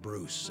 Nigel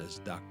Bruce as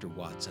Dr.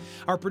 Watson.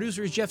 Our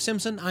producer is Jeff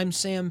Simpson. I'm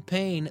Sam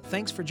Payne.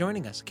 Thanks for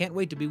joining us. Can't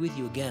wait to be with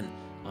you again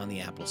on the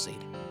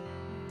Appleseed.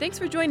 Thanks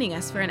for joining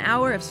us for an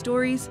hour of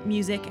stories,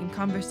 music, and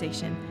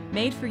conversation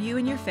made for you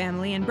and your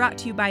family and brought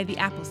to you by the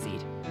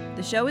Appleseed.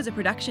 The show is a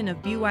production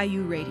of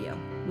BYU Radio.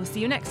 We'll see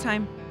you next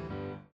time.